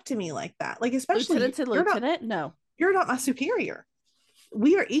to talk to me like that. Like, especially lieutenant. No, you're not my superior.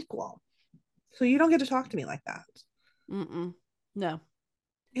 We are equal. So you don't get to talk to me like that. No.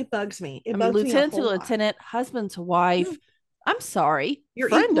 It bugs me. It bugs lieutenant me to lieutenant, husband to wife. I'm sorry. You're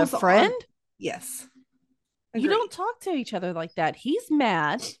friend to friend? Yes. Agreed. You don't talk to each other like that. He's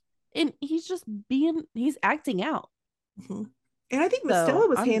mad and he's acting out. Mm-hmm. And I think Stella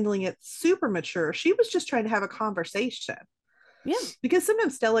was handling it super mature. She was just trying to have a conversation. Yeah. Because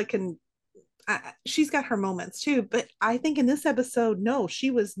sometimes Stella she's got her moments too. But I think in this episode, no,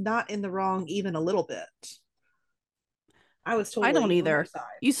 she was not in the wrong even a little bit. I was totally I don't either.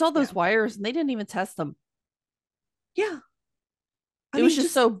 You saw those wires and they didn't even test them. Yeah. It was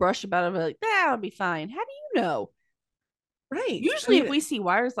just so brushed about it. Like, that'll be fine. How do you know? Right. Usually if we see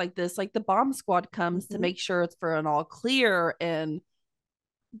wires like this, like the bomb squad comes to make sure it's for an all clear.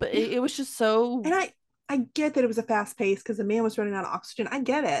 But it was just so. And I get that it was a fast pace because the man was running out of oxygen. I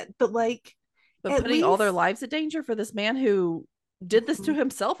get it. But putting all their lives at danger for this man who did this to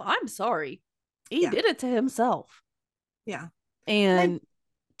himself. I'm sorry. He did it to himself. Yeah. And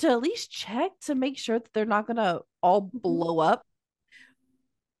to at least check to make sure that they're not going to all blow up.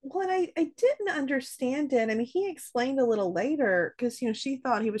 Well, and I didn't understand it. I mean, he explained a little later because, she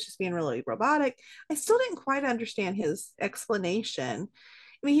thought he was just being really robotic. I still didn't quite understand his explanation.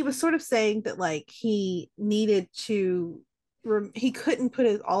 I mean, he was sort of saying that like he needed to, he couldn't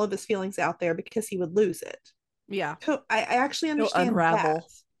put all of his feelings out there because he would lose it. Yeah. So I actually understand unravel. that.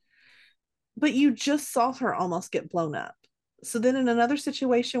 But you just saw her almost get blown up. So then in another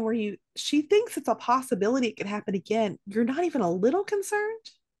situation where she thinks it's a possibility it could happen again, you're not even a little concerned.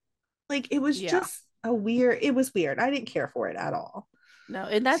 Like, it was just it was weird. I didn't care for it at all. No,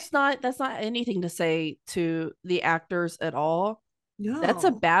 and that's not anything to say to the actors at all. No. That's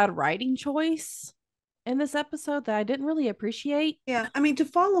a bad writing choice in this episode that I didn't really appreciate. Yeah. I mean, to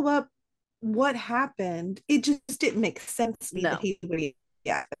follow up what happened, it just didn't make sense to me that he would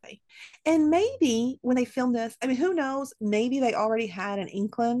and maybe when they filmed this, I mean, who knows? Maybe they already had an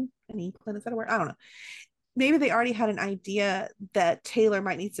inkling. Is that a word? I don't know. Maybe they already had an idea that Taylor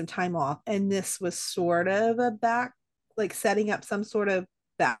might need some time off, and this was sort of setting up some sort of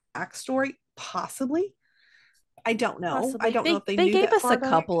backstory, possibly. I don't know. Possibly. I don't know if they knew gave that us a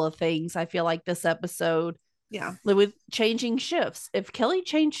couple of things. I feel like this episode, with changing shifts. If Kelly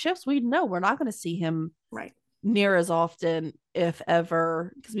changed shifts, we'd know we're not going to see him near as often, if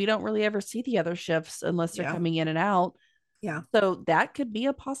ever, because we don't really ever see the other shifts unless they're coming in and out. Yeah. So that could be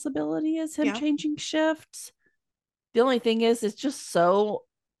a possibility, as him changing shifts. The only thing is, it's just so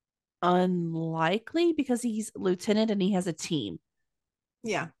unlikely because he's lieutenant and he has a team.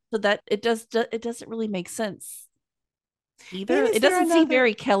 Yeah. So that it doesn't really make sense either. It doesn't seem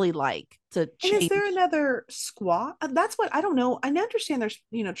very Kelly-like to change. And is there another squad? That's what I don't know. I understand there's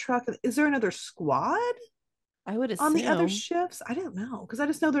truck. Is there another squad? I would assume on the other shifts. I don't know, because I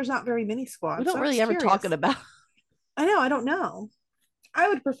just know there's not very many squads. We don't really ever talk about. I know. I don't know. I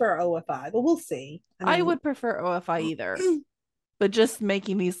would prefer OFI, but we'll see. I would prefer OFI either, but just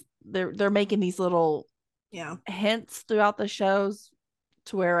making these, they're making these little hints throughout the shows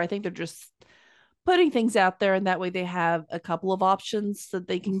to where I think they're just putting things out there, and that way they have a couple of options that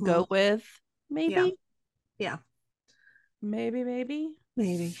they can go with. Maybe. Yeah. Maybe.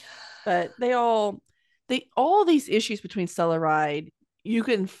 Maybe. But all these issues between Stella Ride, you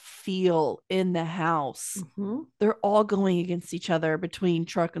can feel in the house. Mm-hmm. They're all going against each other between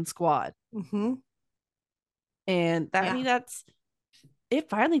Truck and Squad. Mm-hmm. And that, I mean, that's, it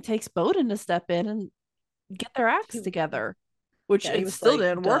finally takes Bowden to step in and get their acts together, which it still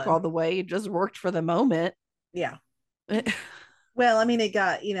didn't work all the way. It just worked for the moment. Yeah. Well, I mean, it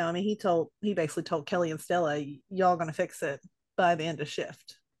got, I mean, he basically told Kelly and Stella, y'all gonna fix it by the end of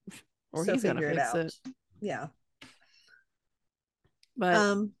shift. Or so he's gonna fix it. Yeah.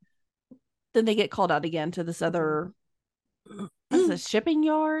 But then they get called out again to this other what's a shipping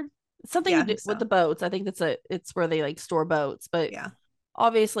yard? Something to do with the boats. I think it's where they like store boats. But yeah,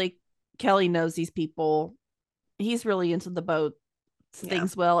 obviously Kelly knows these people. He's really into the boat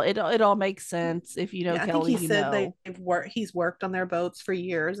things. Well, it all makes sense if you know Kelly. I think he said he's worked on their boats for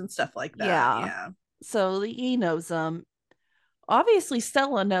years and stuff like that. Yeah. So he knows them. Obviously,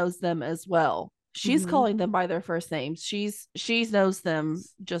 Stella knows them as well. She's calling them by their first names. She knows them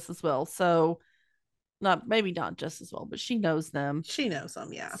just as well. So maybe not just as well, but she knows them. She knows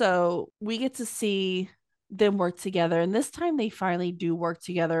them, yeah. So we get to see them work together. And this time they finally do work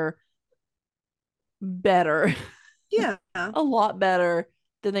together better. Yeah. A lot better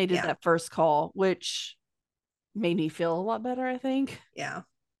than they did that first call, which made me feel a lot better, I think. Yeah.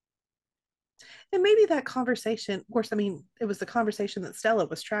 And maybe that conversation, of course, I mean, it was the conversation that Stella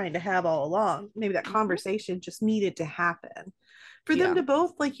was trying to have all along. Maybe that conversation just needed to happen for them to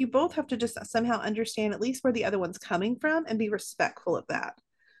both, like, you both have to just somehow understand at least where the other one's coming from and be respectful of that.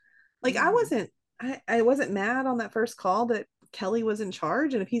 Like, I wasn't mad on that first call that Kelly was in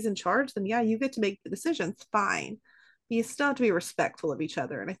charge. And if he's in charge, then you get to make the decisions. Fine. But you still have to be respectful of each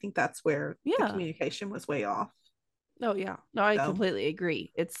other. And I think that's where the communication was way off. Oh yeah. No, I completely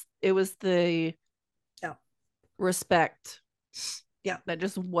agree. It was the respect. Yeah. That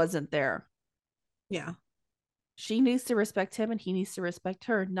just wasn't there. Yeah. She needs to respect him and he needs to respect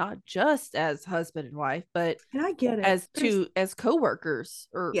her, not just as husband and wife, but and I get it. as co-workers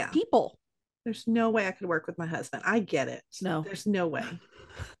or people. There's no way I could work with my husband. I get it. No. There's no way.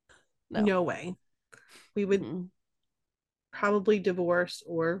 No way. We would probably divorce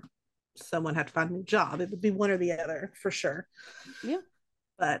or someone had to find a new job. It would be one or the other for sure. Yeah.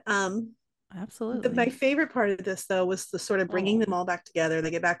 But absolutely. My favorite part of this though was the sort of bringing them all back together.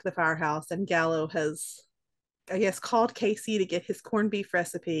 They get back to the firehouse and Gallo has, I guess, called Casey to get his corned beef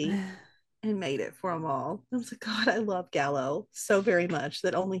recipe and made it for them all. I was like, God, I love Gallo so very much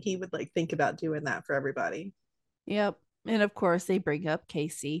that only he would like think about doing that for everybody. Yep. And of course they bring up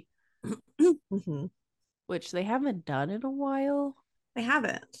Casey, which they haven't done in a while. They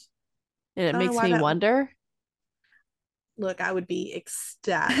haven't. And it makes me wonder. Look, I would be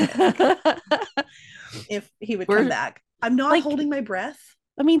ecstatic if he would come back. I'm not holding my breath.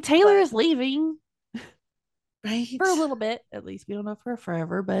 I mean, Taylor is leaving. Right. For a little bit. At least we don't know for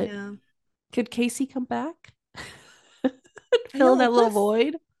forever, but could Casey come back? Fill that little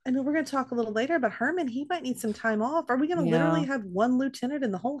void? I know we're going to talk a little later about Herman. He might need some time off. Are we going to literally have one lieutenant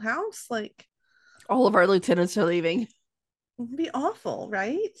in the whole house? Like, all of our lieutenants are leaving. It'd be awful,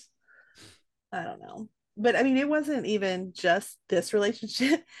 right? I don't know. But I mean, it wasn't even just this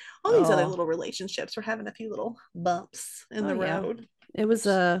relationship. All these other little relationships were having a few little bumps in the road. It was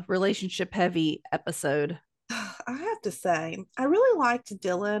a relationship heavy episode. I have to say, I really liked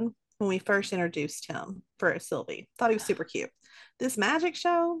Dylan when we first introduced him for Sylvie. Thought he was super cute. This magic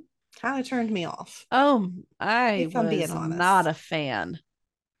show kind of turned me off. Oh, I was not a fan.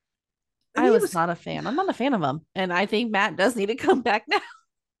 I was not a fan. I'm not a fan of him. And I think Matt does need to come back now.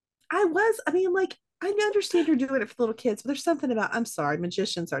 I mean, like, I understand you're doing it for little kids, but there's something about, I'm sorry,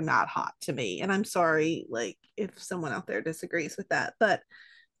 magicians are not hot to me. And I'm sorry, like, if someone out there disagrees with that, but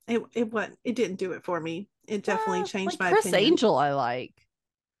it didn't do it for me. It definitely changed my opinion. Chris Angel, I like.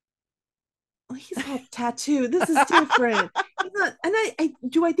 Well, he's all tattooed. This is different. He's not, and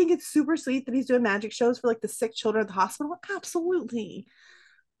I think it's super sweet that he's doing magic shows for like the sick children at the hospital. Absolutely.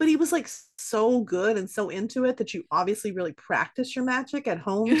 But he was like so good and so into it that you obviously really practice your magic at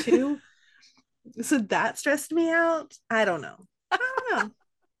home too. So that stressed me out. I don't know. I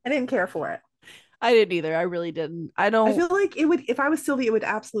didn't care for it. I didn't either. I really didn't. I feel like it would, if I was Sylvie, it would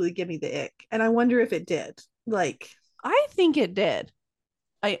absolutely give me the ick. And I wonder if it did. Like, I think it did.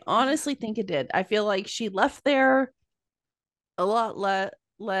 I honestly think it did. I feel like she left there a lot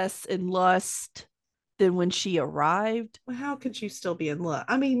less in lust than when she arrived. Well, how could you still be in love?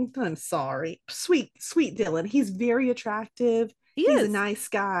 I mean, I'm sorry. Sweet Dylan. He's very attractive. He's a nice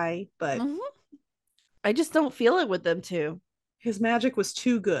guy, but I just don't feel it with them two. His magic was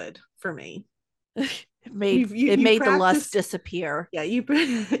too good for me. It made the lust disappear. Yeah, you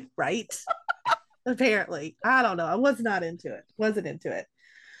right. Apparently. I don't know. I was not into it. Wasn't into it.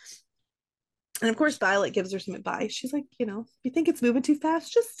 And of course, Violet gives her some advice. She's like, if you think it's moving too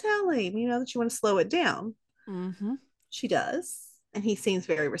fast, just tell him, that you want to slow it down. Mm-hmm. She does. And he seems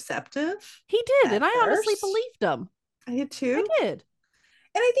very receptive. He did. And I honestly believed him. I did too. I did.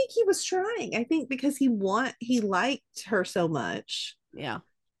 And I think he was trying. I think because he liked her so much. Yeah.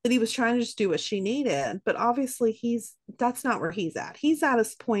 That he was trying to just do what she needed. But obviously that's not where he's at. He's at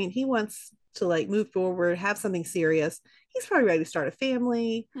his point. He wants to like move forward, have something serious. He's probably ready to start a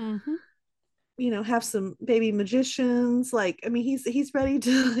family. Mm-hmm. Have some baby magicians. Like, I mean, he's ready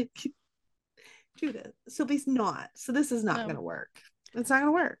to like do this. Sylvie's not. So this is not going to work. It's not going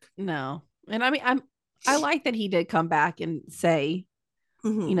to work. No. And I mean, I like that he did come back and say,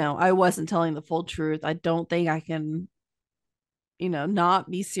 mm-hmm. I wasn't telling the full truth. I don't think I can, not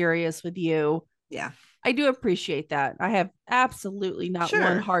be serious with you. Yeah. I do appreciate that. I have absolutely not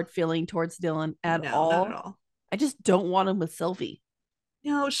one hard feeling towards Dylan at all. Not at all. I just don't want him with Sylvie.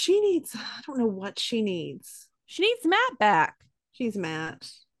 No, she needs, I don't know what she needs. She needs Matt back. She's Matt.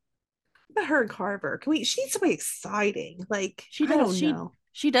 What about her and Carver? She needs something exciting. Like, she does.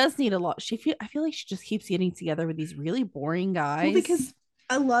 She does need a lot. I feel like she just keeps getting together with these really boring guys. Well, because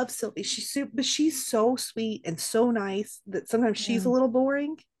I love Sylvie. But she's so sweet and so nice that sometimes she's a little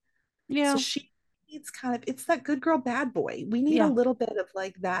boring. Yeah. So she needs it's that good girl, bad boy. We need a little bit of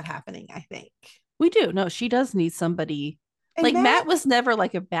like that happening, I think. We do. No, she does need somebody. And like Matt was never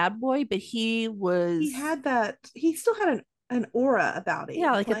like a bad boy, but he had that. He still had an aura about him.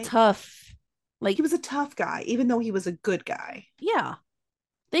 Yeah, like a tough. Like he was a tough guy, even though he was a good guy. Yeah,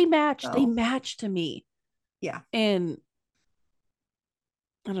 they matched. So. They matched to me. Yeah, and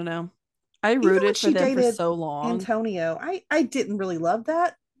I don't know. I rooted for them for so long. Antonio, I didn't really love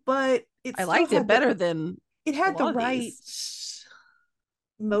that, but I liked it better than it had the right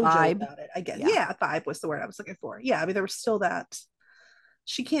mojo vibe about it, I guess. Yeah, vibe was the word I was looking for. Yeah, I mean there was still that.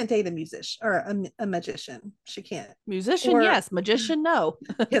 She can't date a musician or a magician. She can't. Musician, yes. Magician, no.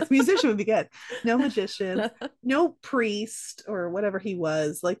 Yes, musician would be good. No magician, no priest or whatever he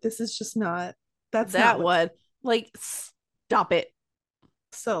was. Like this is just not. That's that not one. Like stop it.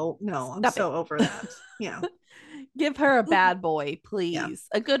 So no, I'm so over that. Yeah. Give her a bad boy, please. Yeah.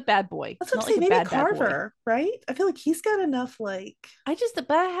 A good bad boy. That's what I'm saying. Maybe Carver, right? I feel like he's got enough. Like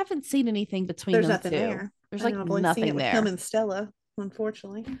but I haven't seen anything between them nothing two. There. There's like nothing there. Him and Stella,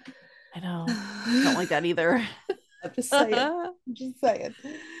 unfortunately. I know. I don't like that either. I'm just saying.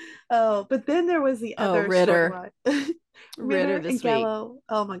 Oh, but then there was the other Ritter. Ritter this and Gallo.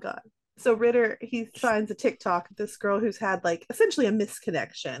 Oh my god. So Ritter, he finds a TikTok of this girl who's had like essentially a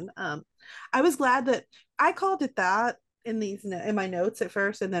misconnection. I was glad that I called it that in my notes at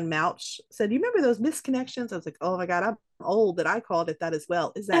first, and then Mouch said, "You remember those misconnections?" I was like, "Oh my god, I'm old that I called it that as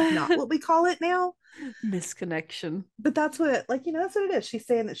well." Is that not what we call it now? Misconnection. But that's what that's what it is. She's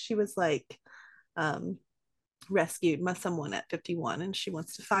saying that she was like rescued by someone at 51 and she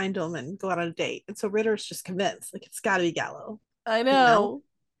wants to find him and go out on a date. And so Ritter's just convinced, like, it's gotta be Gallo. I know.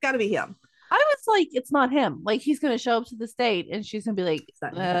 Gotta be him. I was like, it's not him. Like he's gonna show up to this date and she's gonna be like,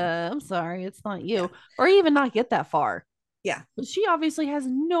 I'm sorry, it's not you. Yeah. Or even not get that far. Yeah. But she obviously has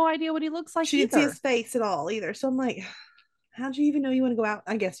no idea what he looks like. She didn't see his face at all either. So I'm like, how'd you even know you want to go out?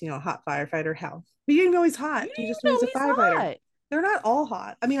 I guess, a hot firefighter, how? But you didn't know he's hot. You just know he's a firefighter. Hot. They're not all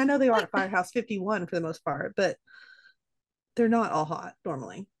hot. I mean, I know they are at Firehouse 51 for the most part, but they're not all hot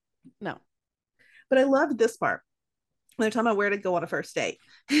normally. No. But I loved this part. When they're talking about where to go on a first date.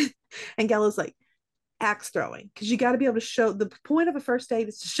 And Gallo's like, axe throwing. Because you got to be able to show, the point of a first date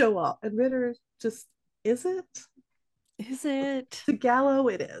is to show up. And Ritter just, is it? Is it? To Gallo,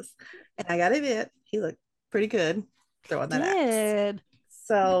 it is. And I got to admit, he looked pretty good throwing that axe.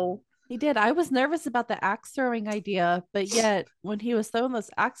 So he did. I was nervous about the axe throwing idea, but yet when he was throwing those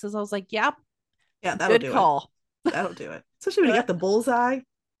axes, I was like, yep. Yeah, that'll do call. That'll do it. Especially when you got the bullseye.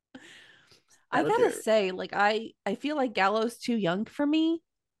 I gotta say, like, I feel like Gallo's too young for me.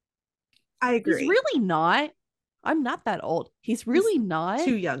 I agree. He's really not. I'm not that old. He's really not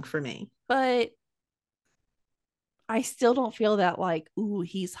too young for me. But I still don't feel that like, ooh,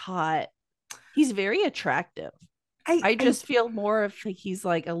 he's hot. He's very attractive. I just feel more of like he's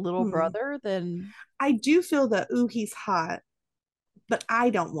like a little brother than. I do feel that, ooh, he's hot, but I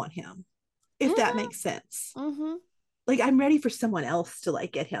don't want him, if that makes sense. Mm-hmm. Like, I'm ready for someone else to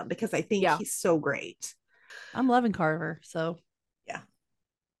like get him because I think he's so great. I'm loving Carver, so. Yeah.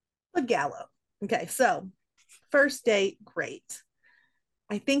 But Gallo. Okay, so first date, great.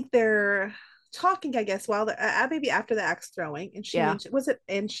 I think they're talking, I guess, while they're maybe after the axe throwing, and she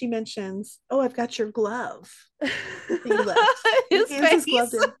and she mentions, "Oh, I've got your glove." He left. His face.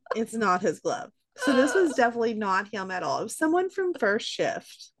 It's not his glove. So this was definitely not him at all. It was someone from first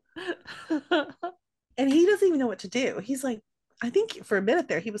shift. And he doesn't even know what to do. He's like, I think for a minute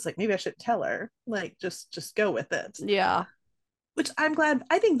there, he was like, maybe I should tell her. Like, just go with it. Yeah. Which I'm glad.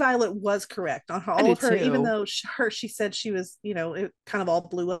 I think Violet was correct on I do all of her, even too. though she said she was, it kind of all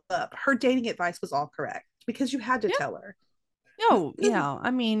blew up. Her dating advice was all correct because you had to Yeah. tell her. No, yeah.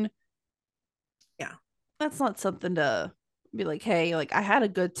 I mean, Yeah. that's not something to be like, hey, like I had a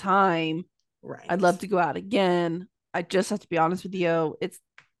good time. Right. I'd love to go out again. I just have to be honest with you.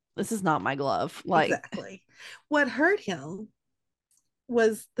 This is not my glove. Like, Exactly. What hurt him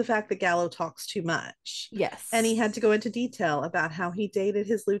was the fact that Gallo talks too much. yes. And he had to go into detail about how he dated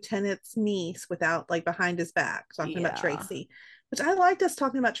his lieutenant's niece without, like, behind his back, talking about Tracy, which I liked us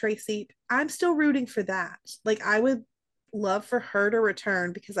talking about Tracy. I'm still rooting for that. Like, I would love for her to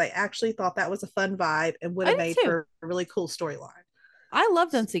return because I actually thought that was a fun vibe and would have made for a really cool storyline. I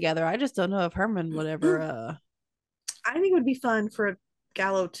love them together. I just don't know if Herman would ever. I think it would be fun for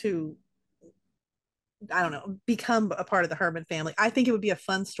Gallo to, I don't know, become a part of the Herman family. I think it would be a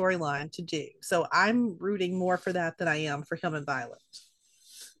fun storyline to do. So I'm rooting more for that than I am for him and Violet.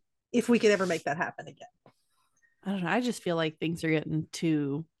 If we could ever make that happen again. I don't know. I just feel like things are getting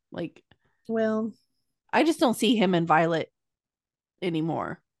too, like, well, I just don't see him and Violet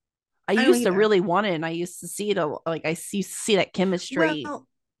anymore. I used to really want it, and I used to see it, like, I used to see that chemistry. Well,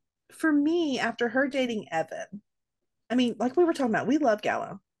 for me, after her dating Evan, I mean, like we were talking about, we love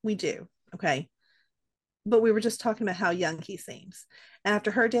Gallo. We do. Okay. But we were just talking about how young he seems. And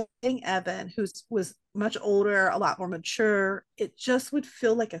after her dating Evan, who was much older, a lot more mature, it just would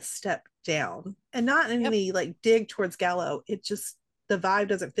feel like a step down. And not in any like dig towards Gallo. It just, the vibe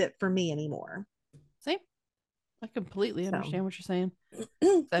doesn't fit for me anymore. Same. I completely understand what you're saying.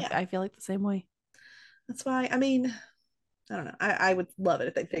 Yeah. I feel like the same way. That's why, I mean, I don't know. I would love it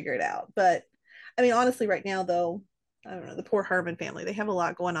if they figure it out. But I mean, honestly, right now, though, I don't know, the poor Herman family, they have a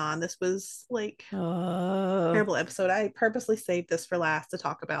lot going on. This was like a terrible episode. I purposely saved this for last to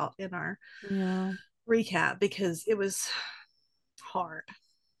talk about in our recap because it was hard.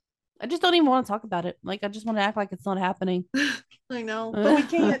 I just don't even want to talk about it. Like, I just want to act like it's not happening. I know,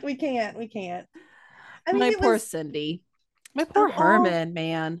 but we can't. I mean, my poor Cindy. My poor Herman,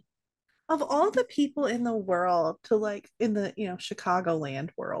 man. Of all the people in the world to, like, in the,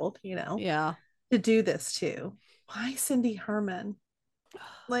 Chicagoland world, to do this to, why Cindy Herman?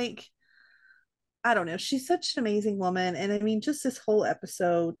 Like, I don't know. She's such an amazing woman. And I mean, just this whole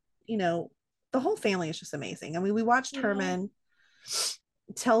episode, the whole family is just amazing. I mean, we watched Herman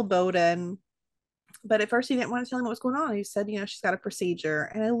tell Bowden, but at first he didn't want to tell him what was going on. He said, she's got a procedure.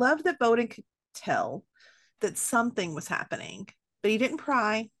 And I love that Bowden could tell that something was happening, but he didn't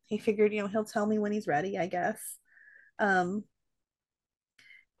pry. He figured, he'll tell me when he's ready, I guess. The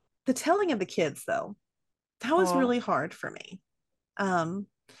telling of the kids, though, that was really hard for me.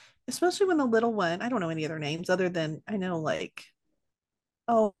 Especially when the little one, I don't know any other names other than I know, like,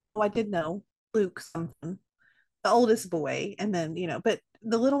 I did know Luke something, the oldest boy, and then, but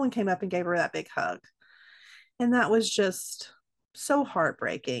the little one came up and gave her that big hug. And that was just so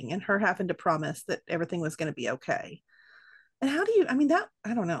heartbreaking, and her having to promise that everything was going to be okay. And how do you, I mean, that,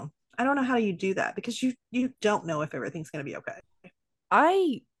 I don't know how you do that because you don't know if everything's going to be okay.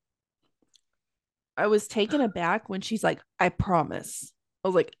 I was taken aback when she's like, I promise. I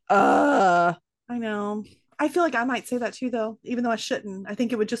was like, I know. I feel like I might say that too, though, even though I shouldn't. I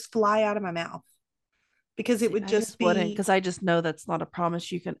think it would just fly out of my mouth because it would just be. Because I just know that's not a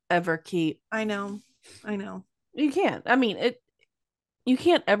promise you can ever keep. I know. You can't. I mean, you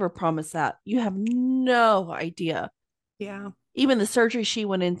can't ever promise that. You have no idea. Yeah. Even the surgery she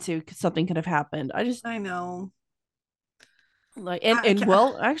went into, something could have happened. I know. Like, and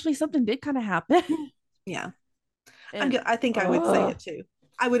well, actually, something did kind of happen. Yeah. I think I would say it too.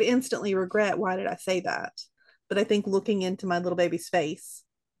 I would instantly regret, why did I say that? But I think looking into my little baby's face.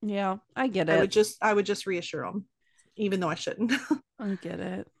 Yeah, I get it. I would just reassure him, even though I shouldn't. I get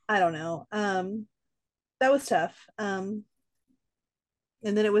it. I don't know. That was tough. And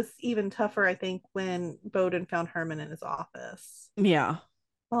then it was even tougher, I think, when Bowden found Herman in his office. Yeah.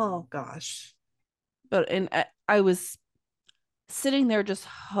 Oh gosh. And I was sitting there just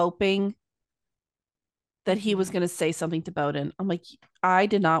hoping that he was going to say something to Bowden. I'm like, I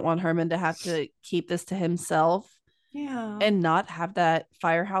did not want Herman to have to keep this to himself. Yeah. And not have that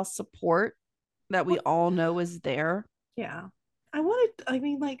firehouse support that we all know is there. Yeah. What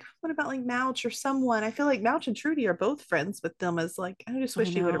about like Mouch or someone? I feel like Mouch and Trudy are both friends with them. As like, I just wish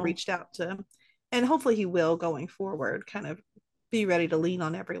he would have reached out to him. And hopefully he will going forward, kind of be ready to lean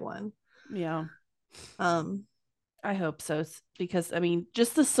on everyone. Yeah. I hope so, because I mean,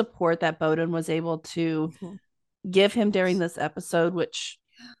 just the support that Bowden was able to Mhm. give him during this episode, which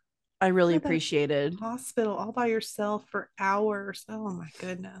I really At that appreciated. hospital all by yourself for hours. Oh my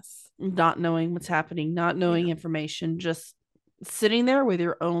goodness. Not knowing what's happening, not knowing Yeah. information, just sitting there with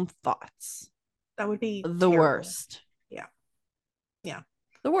your own thoughts. That would be The terrible. worst. Yeah. Yeah.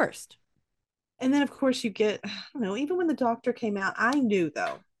 The worst. And then of course you get, I don't know, even when the doctor came out, I knew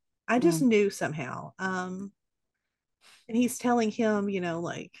though. I just knew somehow. And he's telling him,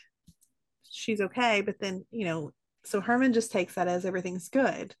 like she's okay, but then, so Herman just takes that as everything's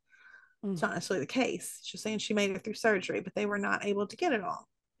good. It's not necessarily the case. She's saying she made it through surgery, but they were not able to get it all.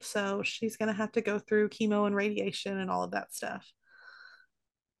 So she's going to have to go through chemo and radiation and all of that stuff.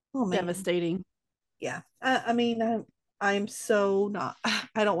 Oh man. Devastating. Yeah. I mean, I'm so not,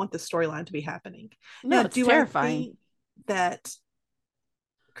 I don't want this storyline to be happening. No, now, it's do terrifying. I think that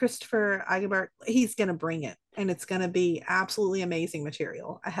Christopher Eigenberg, he's going to bring it and it's going to be absolutely amazing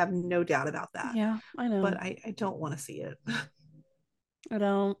material. I have no doubt about that. Yeah, I know. But I don't want to see it. I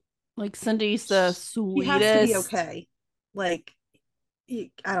don't. Like, Cindy's the sweetest. He has to be okay. Like,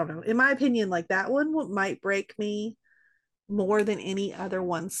 I don't know. In my opinion, like that one might break me more than any other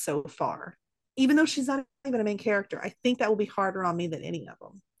one so far. Even though she's not even a main character, I think that will be harder on me than any of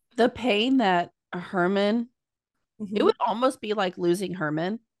them. The pain that Herman, it would almost be like losing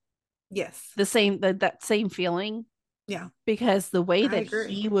Herman. Yes. The same, that same feeling. Yeah. Because the way that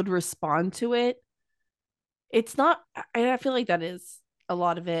he would respond to it, it's not, I feel like that is a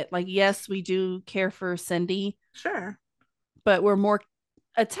lot of it. Like, yes, we do care for Cindy. Sure. But we're more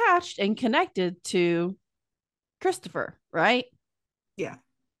attached and connected to Christopher, right? Yeah.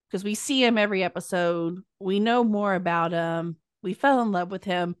 Because we see him every episode. We know more about him. We fell in love with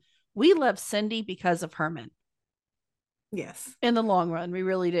him. We love Cindy because of Herman. Yes. In the long run, we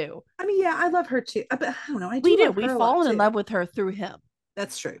really do. I mean, yeah, I love her too. But I don't know. We do. We've fallen in love with her through him.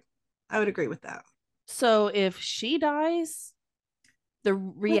 That's true. I would agree with that. So if she dies, the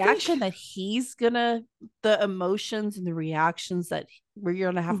reaction that he's gonna, the emotions and the reactions that we're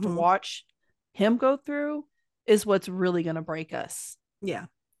gonna have to watch him go through is what's really gonna break us. Yeah.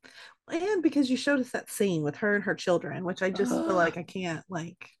 And because you showed us that scene with her and her children, which I just feel like I can't,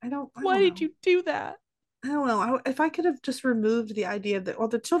 like, I don't Why did you do that? I don't know. If I could have just removed the idea that, well,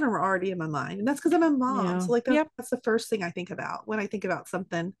 the children were already in my mind, and that's because I'm a mom. Yeah. So like that's the first thing I think about when I think about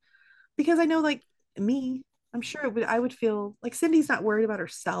something, because I know, like me, I'm sure I would feel like Cindy's not worried about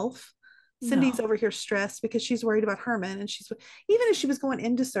herself. Cindy's over here stressed because she's worried about Herman, and she's, even as she was going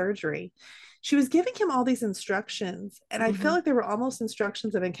into surgery, she was giving him all these instructions, and I feel like they were almost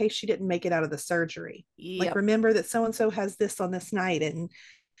instructions of in case she didn't make it out of the surgery. Like, remember that so and so has this on this night, and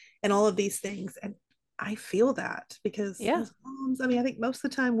all of these things. And I feel that because as moms, I mean, I think most of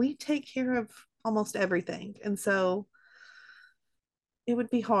the time we take care of almost everything, and so it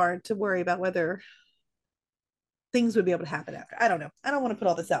would be hard to worry about whether things would be able to happen after. I don't know. I don't want to put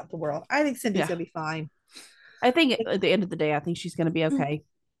all this out in the world. I think Cindy's gonna be fine. I think at the end of the day, I think she's gonna be okay.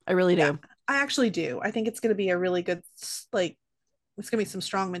 I really do. I actually do. I think it's gonna be a really good, like, it's gonna be some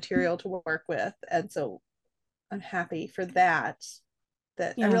strong material to work with, and so I'm happy for that.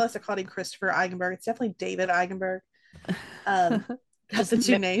 I realized I called him Christopher Eigenberg. It's definitely David Eigenberg. That's the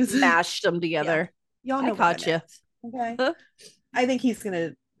two names. Mashed them together. Yeah. Y'all know I caught you. Okay. I think he's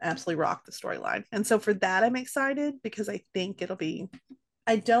gonna absolutely rock the storyline, and so for that I'm excited because I think it'll be.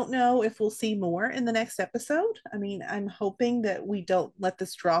 I don't know if we'll see more in the next episode. I mean, I'm hoping that we don't let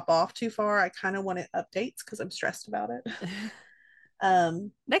this drop off too far. I kind of want it updates because I'm stressed about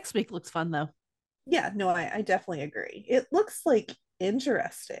it. Next week looks fun though. Yeah, no, I definitely agree. It looks like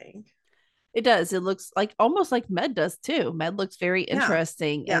interesting. It does. It looks like almost like Med does too. Med looks very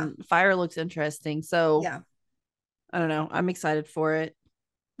interesting and Fire looks interesting. So I don't know. I'm excited for it.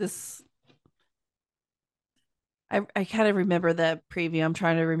 I kind of remember the preview. I'm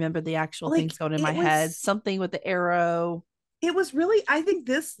trying to remember the actual things going in my head. Something with the arrow. It was really, I think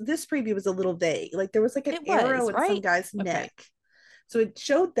this preview was a little vague. Like there was like an arrow in some guy's neck. So it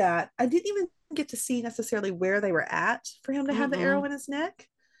showed that. I didn't even get to see necessarily where they were at for him to have the arrow in his neck.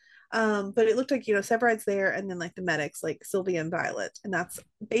 But it looked like, Severide's there, and then like the medics, like Sylvia and Violet, and that's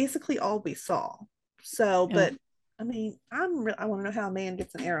basically all we saw. So, but I mean, I want to know how a man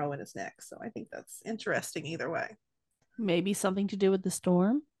gets an arrow in his neck. So I think that's interesting either way. Maybe something to do with the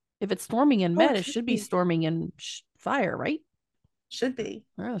storm. If it's storming in Med, it should be storming in Fire, right? Should be.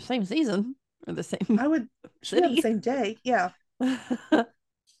 Or the same season, or the same. I would should have the same day. Yeah. I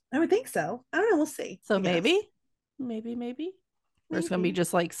would think so. I don't know. We'll see. So maybe. There's gonna be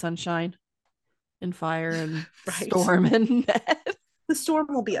just like sunshine and fire and storm and Med. The storm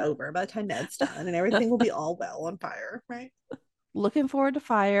will be over by the time Ned's done, and everything will be all well on fire, right? Looking forward to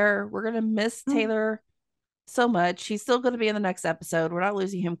Fire. We're gonna miss Taylor so much. He's still going to be in the next episode. We're not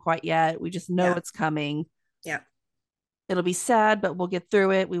losing him quite yet. We just know it's coming. Yeah. It'll be sad, but we'll get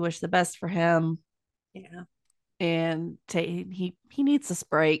through it. We wish the best for him. Yeah. And he needs this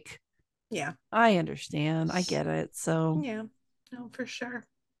break. Yeah. I understand. I get it. So yeah, no, for sure.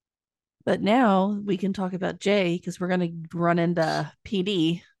 But now we can talk about Jay because we're going to run into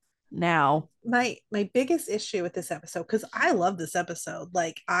PD now. My biggest issue with this episode, because I love this episode.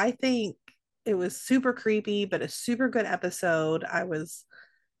 Like, I think it was super creepy, but a super good episode. I was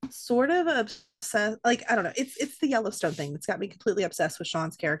sort of obsessed. Like, I don't know. It's the Yellowstone thing that's got me completely obsessed with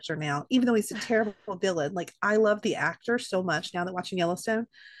Sean's character now, even though he's a terrible villain. Like, I love the actor so much now that watching Yellowstone.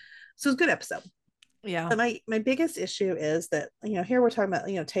 So it's a good episode. Yeah. But my biggest issue is that, here we're talking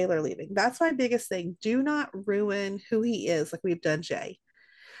about, Taylor leaving. That's my biggest thing. Do not ruin who he is like we've done Jay.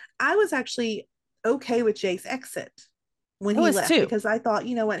 I was actually okay with Jay's exit when he left too. Because I thought,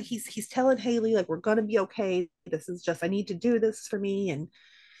 you know what, he's telling Haley, like, we're gonna be okay. This is just, I need to do this for me.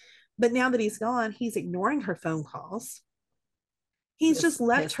 But now that he's gone, he's ignoring her phone calls. He's just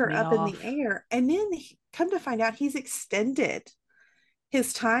left her up in the air. And then come to find out, he's extended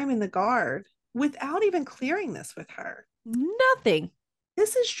his time in the Guard without even clearing this with her. Nothing.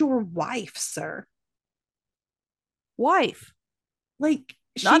 This is your wife, sir. Wife. Like,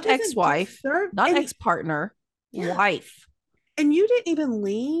 not ex-wife, not ex-partner, wife. And you didn't even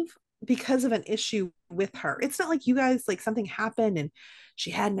leave because of an issue with her. It's not like you guys, like, something happened and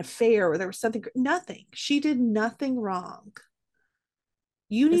she had an affair or there was something. Nothing. She did nothing wrong.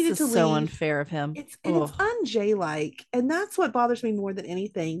 You needed to leave. So unfair of him. It's un-Jay-like, and that's what bothers me more than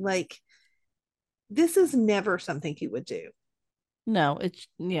anything. Like, this is never something he would do. No,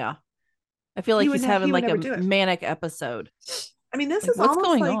 I feel like he's having like a manic episode. I mean, this is what's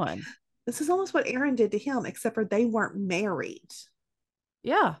going on. This is almost what Aaron did to him, except for they weren't married.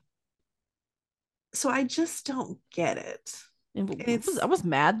 Yeah. So I just don't get it. I was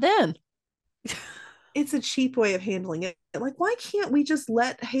mad then. It's a cheap way of handling it. Like, why can't we just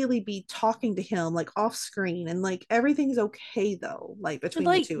let Haley be talking to him, like, off screen, and like everything's okay though, like between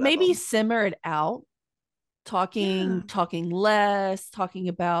the two of them? Maybe simmer it out, talking less, talking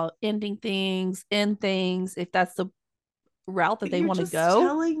about ending things, end things, if that's the route that they want to go.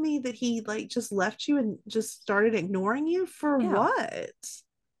 Telling me that he, like, just left you and just started ignoring you for what?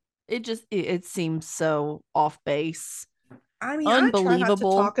 It seems so off base. I mean, unbelievable. I try not to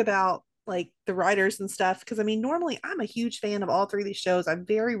talk about, like, the writers and stuff, because I mean, normally I'm a huge fan of all three of these shows. I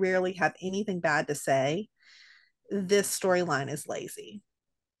very rarely have anything bad to say. This storyline is lazy.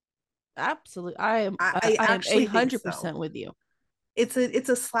 Absolutely. I am actually 100% with you. It's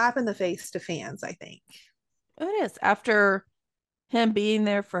a slap in the face to fans, I think. It is. After him being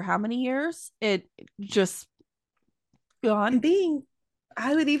there for how many years? It just gone.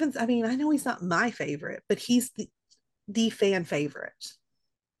 I know he's not my favorite, but he's the fan favorite.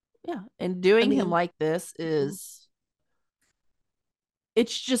 Yeah. And doing him like this is,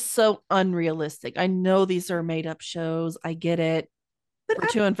 it's just so unrealistic. I know these are made up shows. I get it. But we're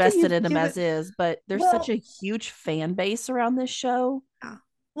too invested in them as is, but there's such a huge fan base around this show. Yeah.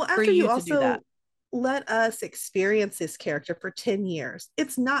 Well, after you also let us experience this character for 10 years,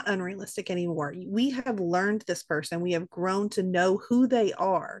 it's not unrealistic anymore. We have learned this person. We have grown to know who they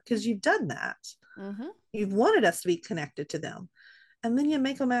are because you've done that. Mm-hmm. You've wanted us to be connected to them. And then you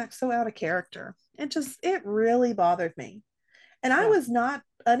make them act so out of character. It really bothered me. And I was not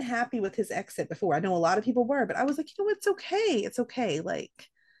unhappy with his exit before. I know a lot of people were, but I was like, it's okay. It's okay. Like,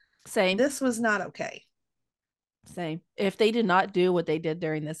 same. This was not okay. Same. If they did not do what they did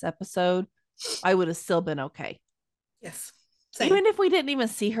during this episode, I would have still been okay. Yes. Same. Even if we didn't even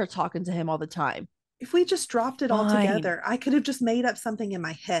see her talking to him all the time. If we just dropped it all together, I could have just made up something in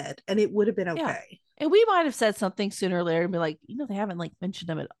my head and it would have been okay. Yeah. And we might have said something sooner or later and be like, they haven't like mentioned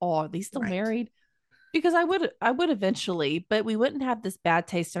them at all. Are they still married? Because I would eventually, but we wouldn't have this bad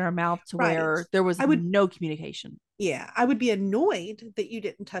taste in our mouth to where there was no communication. Yeah. I would be annoyed that you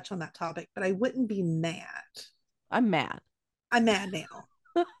didn't touch on that topic, but I wouldn't be mad. I'm mad. I'm mad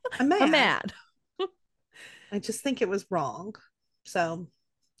now. I'm mad. I'm mad. I just think it was wrong. So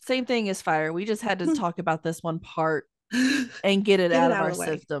same thing as Fire. We just had to talk about this one part and get it out of our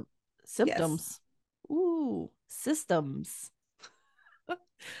symptoms. Yes. Ooh, systems.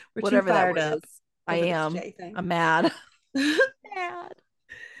 Whatever that is. I am. I'm mad. Mad.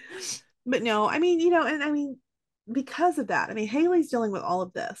 But no, I mean, and I mean, because of that, I mean, Haley's dealing with all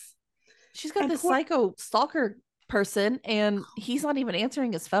of this. She's got this psycho stalker person and he's not even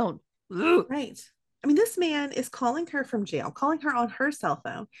answering his phone. Ugh. Right. I mean, this man is calling her from jail, calling her on her cell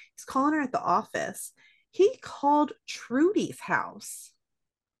phone. He's calling her at the office. He called Trudy's house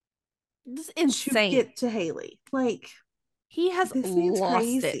This is to insane. get to Haley. Like, He has this man's lost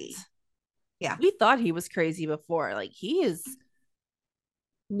crazy. it. Yeah. We thought he was crazy before. Like, he is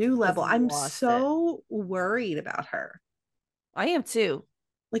new level. I'm lost so worried about her. I am too.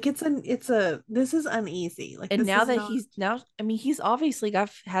 Like, this is uneasy. Like, And this now is that not, I mean, he's obviously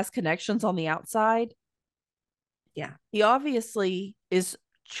has connections on the outside. yeah. He obviously is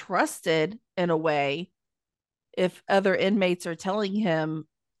trusted in a way if other inmates are telling him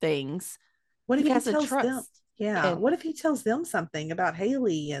things. What if he has a tells them? trust. Yeah. And What if he tells them something about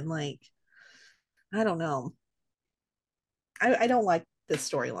Haley and like, I don't know. I don't like this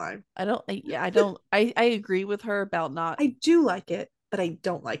storyline. I agree with her about not. I do like it, but I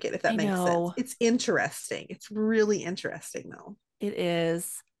don't like it, if that I makes sense. know. It's interesting. It's really interesting though. It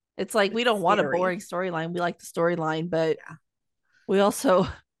is. It's like we It's don't want a scary. boring storyline. We like the storyline, but Yeah. we also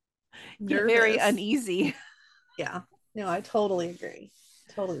get very Nervous. uneasy. Yeah. No, I totally agree.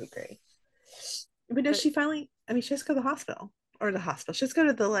 Totally agree. But does she finally, I mean, she has to go to the hospital or the hospital. She has to go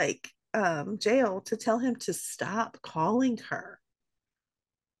to the like jail to tell him to stop calling her.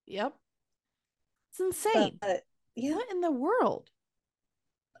 Yep. It's insane. But yeah, What in the world?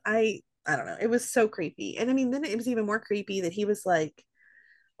 I don't know. It was so creepy. And I mean, then it was even more creepy that he was like,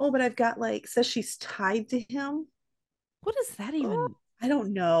 oh, but I've got like, says she's tied to him. What is that even? I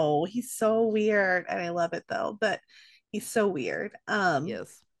don't know. He's so weird. And I love it though, but he's so weird.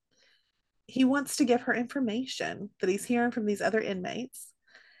 Yes. He wants to give her information that he's hearing from these other inmates.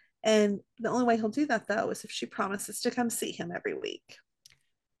 And the only way he'll do that though is if she promises to come see him every week.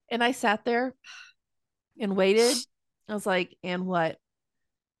 And I sat there and waited. I was like, and what?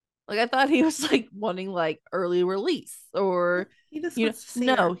 Like, I thought he was like wanting like early release or he just wants to see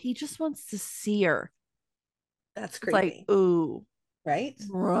her. He just wants to see her. That's creepy. It's like, ooh, right?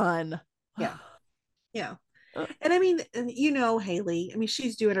 Run. Yeah. Yeah. And I mean, you know, Haley, I mean,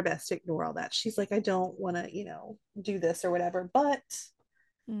 she's doing her best to ignore all that. She's like, I don't want to, you know, do this or whatever, but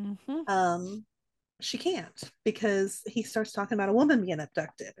she can't because he starts talking about a woman being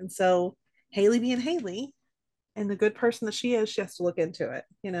abducted. And so Haley being Haley and the good person that she is, she has to look into it,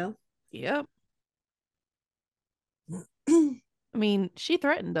 you know? Yep. I mean, she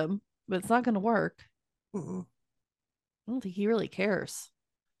threatened him, but it's not going to work. Mm-mm. I don't think he really cares.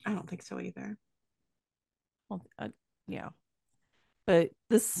 I don't think so either. Well, yeah. But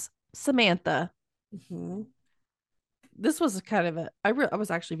this Samantha, this was kind of I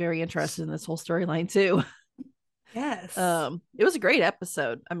was actually very interested in this whole storyline too. Yes. It was a great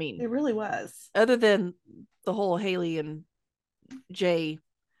episode. I mean, it really was. Other than the whole Haley and Jay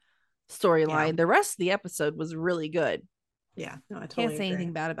storyline, the rest of the episode was really good. Yeah, no, I totally can't say agree.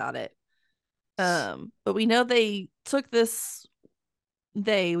 anything bad about it. But we know they took this.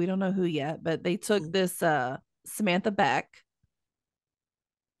 We don't know who yet, but they took this Samantha back,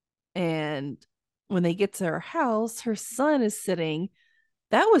 and when they get to her house, her son is sitting.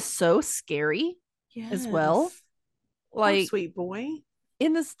 That was so scary as well. Like, poor sweet boy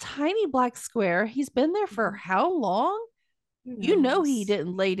in this tiny black square. He's been there for how long? You know, he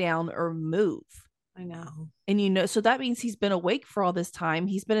didn't lay down or move. I know. And you know, so that means he's been awake for all this time.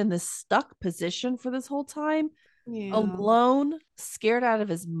 He's been in this stuck position for this whole time, alone, scared out of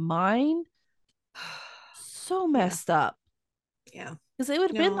his mind. So messed up. Yeah. Because it would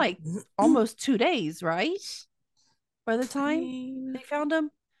have been like almost 2 days, right? By the time they found him,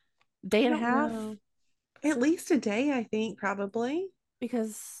 day and a half. At least a day, I think, probably.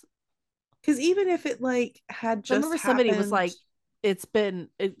 Because even if it like had just, I remember somebody was like, it's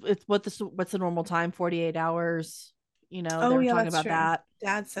what's the normal time, 48 hours, you know. They were talking about that.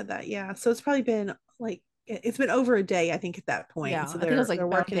 Dad said that. Yeah, so it's probably been like, it's been over a day, I think, at that point. Yeah, so I think it was like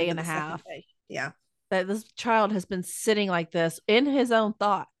a day and a half. Yeah, that this child has been sitting like this in his own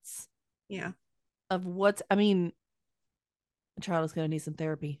thoughts. Yeah, of what's, I mean, the child is going to need some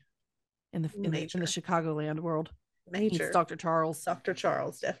therapy in the Chicagoland world. Major. It's Dr. Charles. Dr.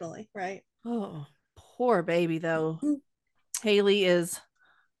 Charles, definitely. Right. Oh, poor baby though. Haley is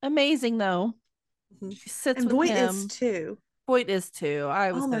amazing though. She sits with him. Voight is too. Voight is too.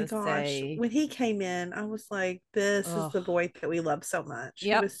 I was my gosh. say, when he came in, I was like, this is the Voight that we love so much.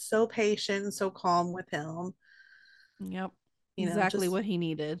 Yep. He was so patient and so calm with him. Yep. Exactly what he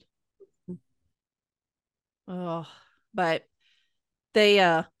needed. Oh, but they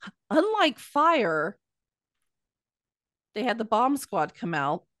unlike Fire, they had the bomb squad come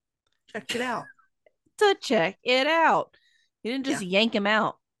out. Checked it out. To check it out. You didn't just yank him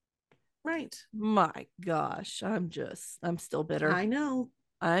out. Right. My gosh. I'm still bitter. I know.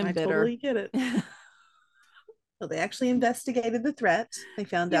 I totally get it. So they actually investigated the threat. They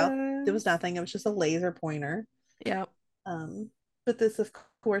found out there was Yes. nothing. It was just a laser pointer. Yep. But this, of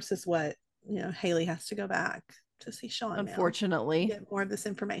course, is what, Haley has to go back to see Sean now. Unfortunately. Get more of this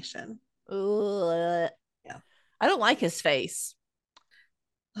information. Ugh. Yeah. I don't like his face.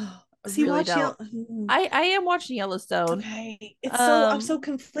 See, really watch don't. I am watching Yellowstone. Okay. I'm so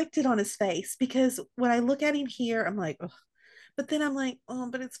conflicted on his face because when I look at him here, I'm like, ugh. But then I'm like, oh,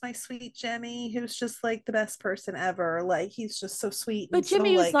 but it's my sweet Jimmy, who's just like the best person ever. Like he's just so sweet. But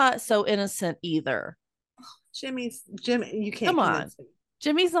Jimmy was not so innocent either. Jimmy. You can't come on. Convince me.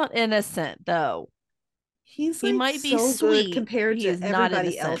 Jimmy's not innocent though. He like might be so sweet good compared to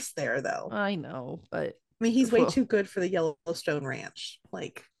everybody else there, though. I know, but I mean, he's way too good for the Yellowstone Ranch.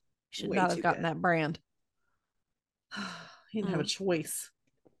 Like, should not have gotten that brand. He didn't have a choice.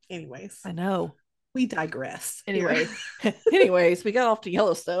 Anyways, I know. We digress. Anyways, we got off to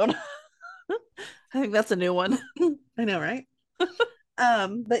Yellowstone. I think that's a new one. I know, right? But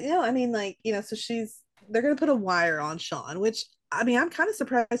I mean, like, so they're gonna put a wire on Sean, which I mean, I'm kind of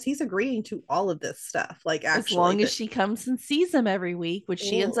surprised he's agreeing to all of this stuff. Like, actually, as long as she comes and sees him every week, which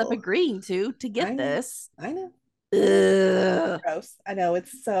she ends up agreeing to get this. I know. Ugh. Gross. I know,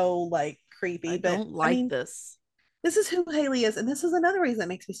 it's so like creepy. I don't like this. This is who Haley is, and this is another reason that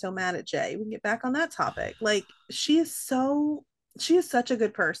makes me so mad at Jay. We can get back on that topic. Like, she is such a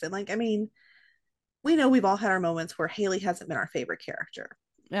good person. Like, I mean, we know we've all had our moments where Haley hasn't been our favorite character.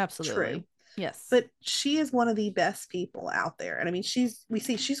 Absolutely. True. Yes. But she is one of the best people out there. And I mean, she's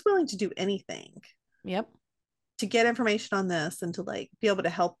willing to do anything. Yep. To get information on this and to like be able to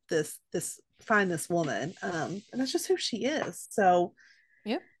help this find this woman. And that's just who she is. So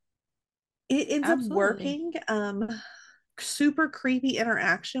yep. It ends up working. Super creepy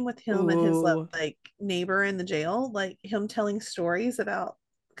interaction with him and his like neighbor in the jail, like him telling stories about,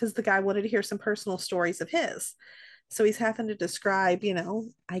 because the guy wanted to hear some personal stories of his. So he's having to describe,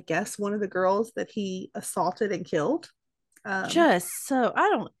 I guess one of the girls that he assaulted and killed. That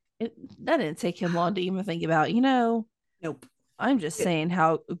didn't take him long to even think about, Nope. I'm just saying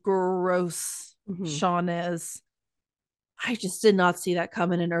how gross Sean is. I just did not see that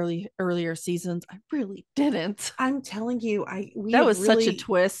coming in earlier seasons. I really didn't. I'm telling you, that was such a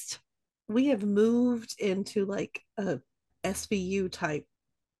twist. We have moved into like a SVU type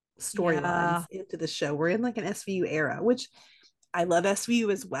storylines into the show. We're in like an SVU era, which I love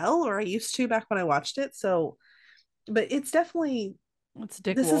SVU as well, or I used to back when I watched it. So, but it's definitely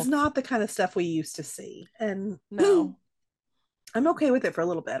this is not the kind of stuff we used to see, and no. I'm okay with it for a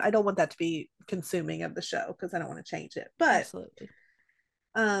little bit. I don't want that to be consuming of the show because I don't want to change it. But absolutely.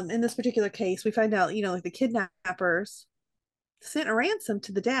 In this particular case, we find out, like the kidnappers sent a ransom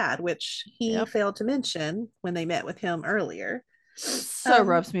to the dad, which he failed to mention when they met with him earlier. So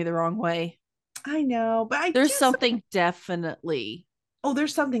rubs me the wrong way. I know, but there's something definitely. Oh,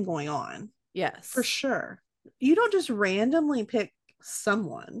 there's something going on. Yes. For sure. You don't just randomly pick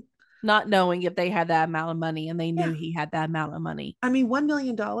someone. Not knowing if they had that amount of money and they knew he had that amount of money. I mean, $1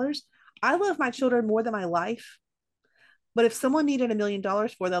 million. I love my children more than my life. But if someone needed $1 million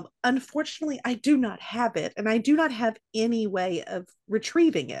for them, unfortunately, I do not have it. And I do not have any way of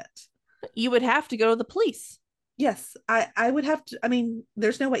retrieving it. You would have to go to the police. Yes, I would have to. I mean,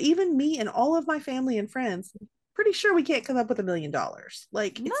 there's no way. Even me and all of my family and friends, pretty sure we can't come up with $1 million.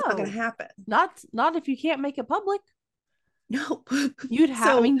 Like, it's not going to happen. Not if you can't make it public. No. You'd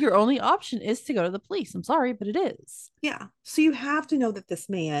have, I mean, your only option is to go to the police. I'm sorry, but it is. Yeah. So you have to know that this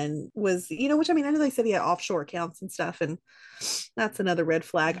man was, which I mean, I know they said he had offshore accounts and stuff, and that's another red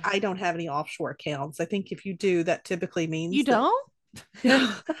flag. I don't have any offshore accounts. I think if you do, that typically means you don't.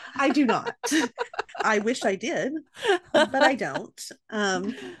 I do not. I wish I did, but I don't.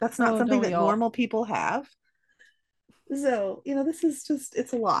 That's not something that normal people have. So, this is just,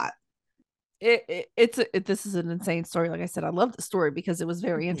 it's a lot. This is an insane story. Like I said, I love the story because it was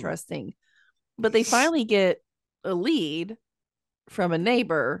very interesting. But they finally get a lead from a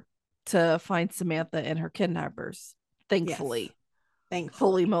neighbor to find Samantha and her kidnappers. Thankfully.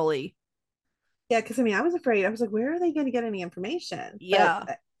 Holy moly. Yeah, because I mean, I was afraid. I was like, where are they going to get any information? Yeah.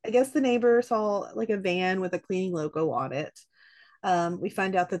 But I guess the neighbor saw like a van with a cleaning logo on it. We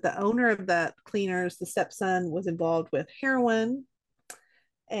find out that the owner of that cleaners, the stepson, was involved with heroin.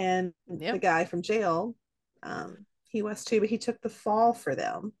 And the guy from jail, he was too, but he took the fall for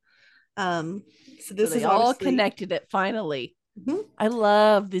them. So this is all connected it finally. Mm-hmm. I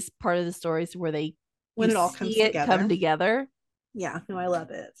love this part of the stories where when it all comes together. Come together. Yeah, no, I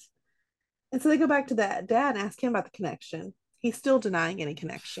love it. And so they go back to that dad and ask him about the connection. He's still denying any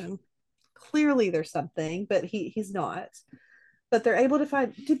connection. Clearly there's something, but he's not. But they're able to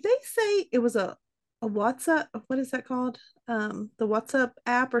find, did they say it was a a WhatsApp, what is that called? The WhatsApp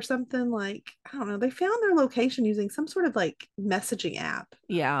app or something, like, I don't know. They found their location using some sort of like messaging app.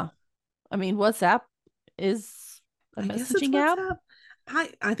 Yeah. I mean, WhatsApp is a I guess it's messaging app, WhatsApp.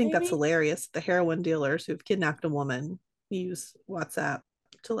 I think that's maybe. hilarious. The heroin dealers who've kidnapped a woman use WhatsApp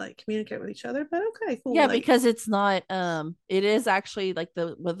to like communicate with each other. But okay, cool. Yeah, Like, because it's not it is actually like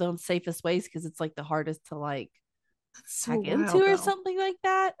the one of the safest ways because it's like the hardest to like that's so hack into wild or though. something like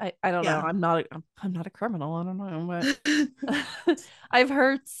that. I don't know. Yeah. I'm not a criminal. I don't know, but I've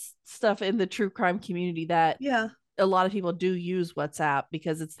heard stuff in the true crime community that Yeah. a lot of people do use WhatsApp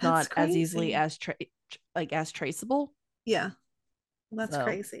because it's That's not as easily crazy. as like as traceable. Yeah. Well, that's So,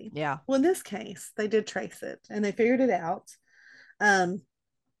 crazy. yeah. Well, in this case, they did trace it and they figured it out. Um,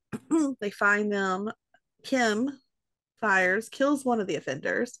 they find them. Kim fires, kills one of the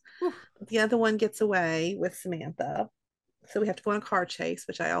offenders. Whew. The other one gets away with Samantha. So we have to go on a car chase,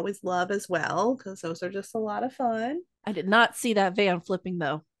 which I always love as well, because those are just a lot of fun. I did not see that van flipping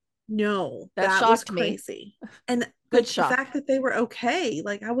though. No, That that was shocked me. crazy. And Good like the shock. fact that they were okay,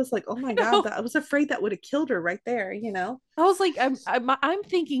 like I was like, oh my I God, know. that I was afraid that would have killed her right there, you know? I was like, I'm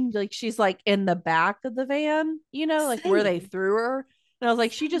thinking like she's like in the back of the van, you know, like where they Same, threw her. And I was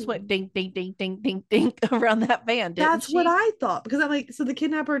like, she just went same. ding, ding, ding, ding, ding, ding around that van, didn't That's what she? I thought because I'm like, so the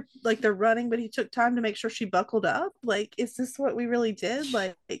kidnapper, like they're running, but he took time to make sure she buckled up. Like, is this what we really did?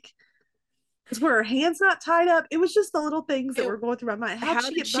 Like, because were her hands not tied up? It was just the little things that It, were going through my mind. How'd how she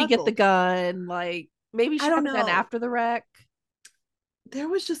did get she get the buckled? gun? Like maybe I she don't had the gun know. after the wreck, There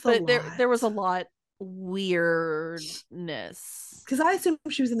was just a but lot there was a lot weirdness. because I assumed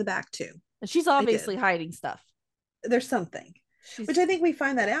she was in the back too. And she's I obviously did. hiding stuff. There's something, She's which I think we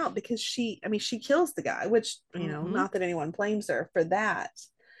find that out because I mean, she kills the guy, which, mm-hmm. not that anyone blames her for that.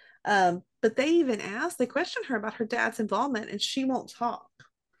 But they even ask, they question her about her dad's involvement and she won't talk.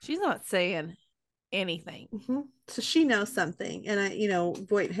 She's not saying anything. Mm-hmm. So she knows something. And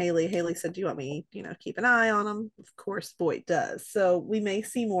Voight and Haley said, do you want me, keep an eye on him? Of course, Voight does. So we may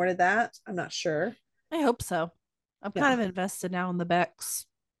see more to that. I'm not sure. I hope so. I'm kind Yeah, of invested now in the Becks.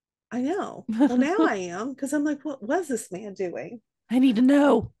 I know. Well, now I am because I'm like, what was this man doing? I need to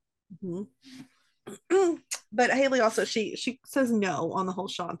know. Mm-hmm. But Haley also she says no on the whole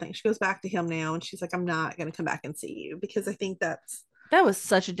Sean thing. She goes back to him now and she's like, I'm not gonna come back and see you because I think that's That was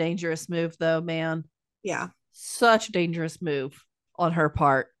such a dangerous move, though, man. yeah. Such a dangerous move on her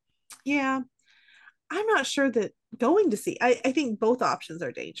part. Yeah. I'm not sure that going to see I think both options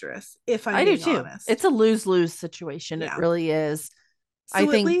are dangerous, if I'm I do being too. honest. It's a lose-lose situation. It Yeah. really is. I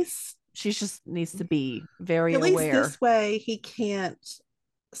So think she just needs to be very at least aware. this way he can't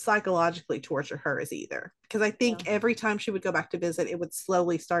psychologically torture her as either. Because I Yeah. think every time she would go back to visit, it would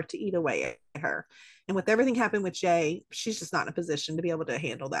slowly start to eat away at her. And with everything happening with Jay, she's just not in a position to be able to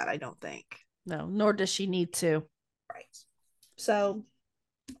handle that, I don't think. No, nor does she need to. Right. So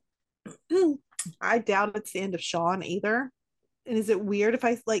I doubt it's the end of Sean either. And is it weird if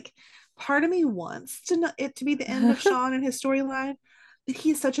I like part of me wants it to be the end of Sean and his storyline, but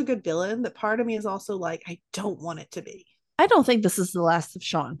he's such a good villain that part of me is also like, I don't want it to be. I don't think this is the last of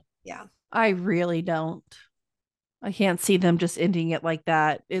Sean. Yeah. I really don't. I can't see them just ending it like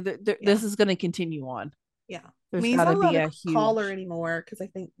that. This is going to continue on. Yeah. There's He's got not to allowed be a to call her huge. anymore because I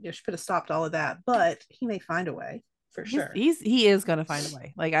think she could have stopped all of that, but he may find a way for sure. He is going to find a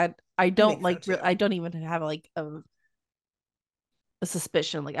way. Like I don't like so I don't even have like a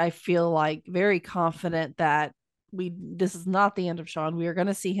suspicion. Like I feel like very confident that this is not the end of Sean. We are going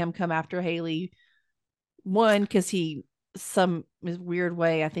to see him come after Haley. One, because he some weird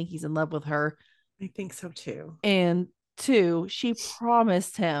way I think he's in love with her. I think so too. And two, she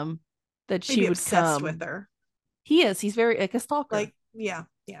promised him that she would come with her. He is. He's very like a stalker. Like yeah.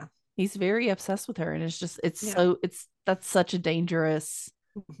 He's very obsessed with her, and that's such a dangerous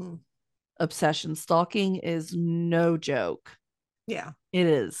obsession. Stalking is no joke. Yeah, it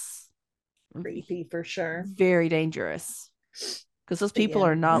is creepy for sure. Very dangerous because those people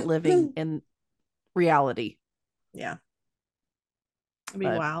are not living in reality. Yeah, I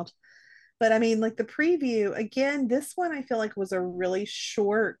mean, wild. But I mean, like the preview again, this one I feel like was a really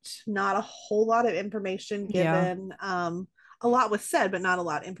short, not a whole lot of information given. Yeah. A lot was said, but not a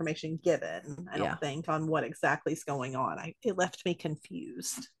lot of information given. I don't think on what exactly is going on. It left me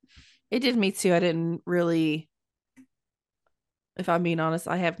confused. It did me too. I didn't really, if I'm being honest,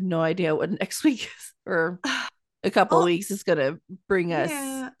 I have no idea what next week is, or a couple of weeks is going to bring us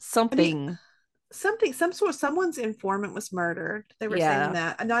something. I mean, someone's informant was murdered. They were saying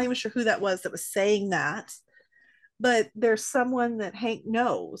that. I'm not even sure who that was saying that, but there's someone that Hank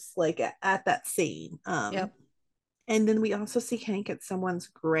knows, like at that scene. Yep. And then we also see Hank at someone's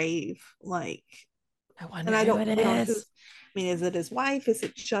grave, like I wonder and I who don't, it we don't know is. who's, I mean, is it his wife? Is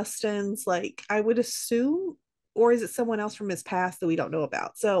it Justin's? Like, I would assume, or is it someone else from his past that we don't know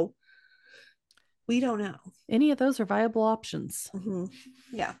about? So we don't know. Any of those are viable options. Mm-hmm.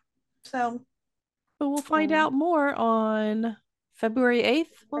 Yeah. So, but we'll find out more on February 8th.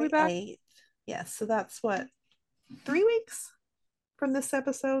 We'll be back. 8th. Yes. So that's what, 3 weeks from this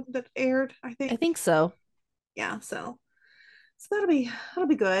episode that aired, I think. I think so. Yeah. So that'll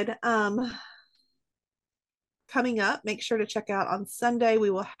be good. Coming up, make sure to check out on Sunday. We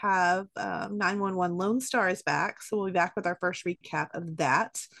will have 911 Lone Star is back. So we'll be back with our first recap of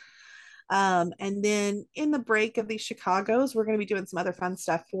that. And then in the break of these Chicagos, we're going to be doing some other fun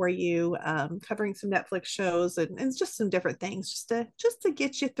stuff for you, covering some Netflix shows and just some different things just to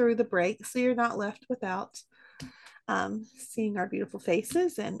get you through the break so you're not left without seeing our beautiful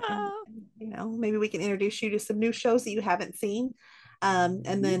faces and maybe we can introduce you to some new shows that you haven't seen. And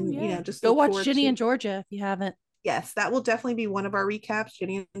then, just go watch Ginny and Georgia if you haven't. Yes, that will definitely be one of our recaps,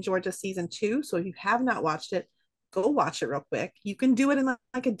 Ginny and Georgia season 2. So if you have not watched it, go watch it real quick. You can do it in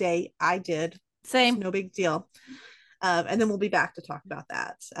like a day. I did. Same. It's no big deal. And then we'll be back to talk about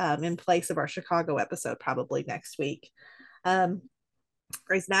that in place of our Chicago episode probably next week.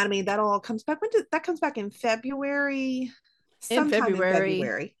 Grey's Anatomy, that all comes back. That comes back in February? Sometime in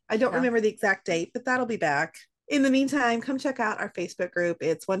February. I don't remember the exact date, but that'll be back. In the meantime, come check out our Facebook group.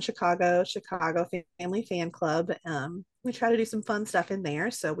 It's One Chicago Family Fan Club. We try to do some fun stuff in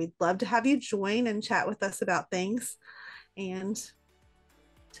there. So we'd love to have you join and chat with us about things. And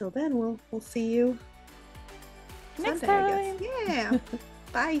till then, we'll see you next Sunday, time. I guess. Yeah.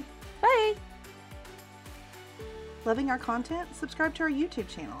 Bye. Bye. Loving our content? Subscribe to our YouTube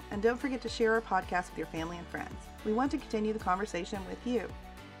channel. And don't forget to share our podcast with your family and friends. We want to continue the conversation with you.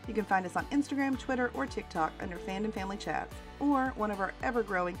 You can find us on Instagram, Twitter, or TikTok under Fandom Family Chats, or one of our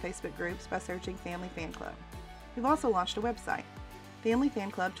ever-growing Facebook groups by searching Family Fan Club. We've also launched a website, Family Fan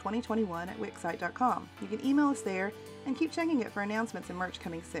Club 2021 at Wixsite.com. You can email us there and keep checking it for announcements and merch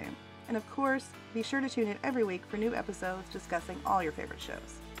coming soon. And of course, be sure to tune in every week for new episodes discussing all your favorite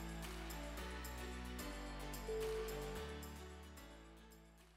shows.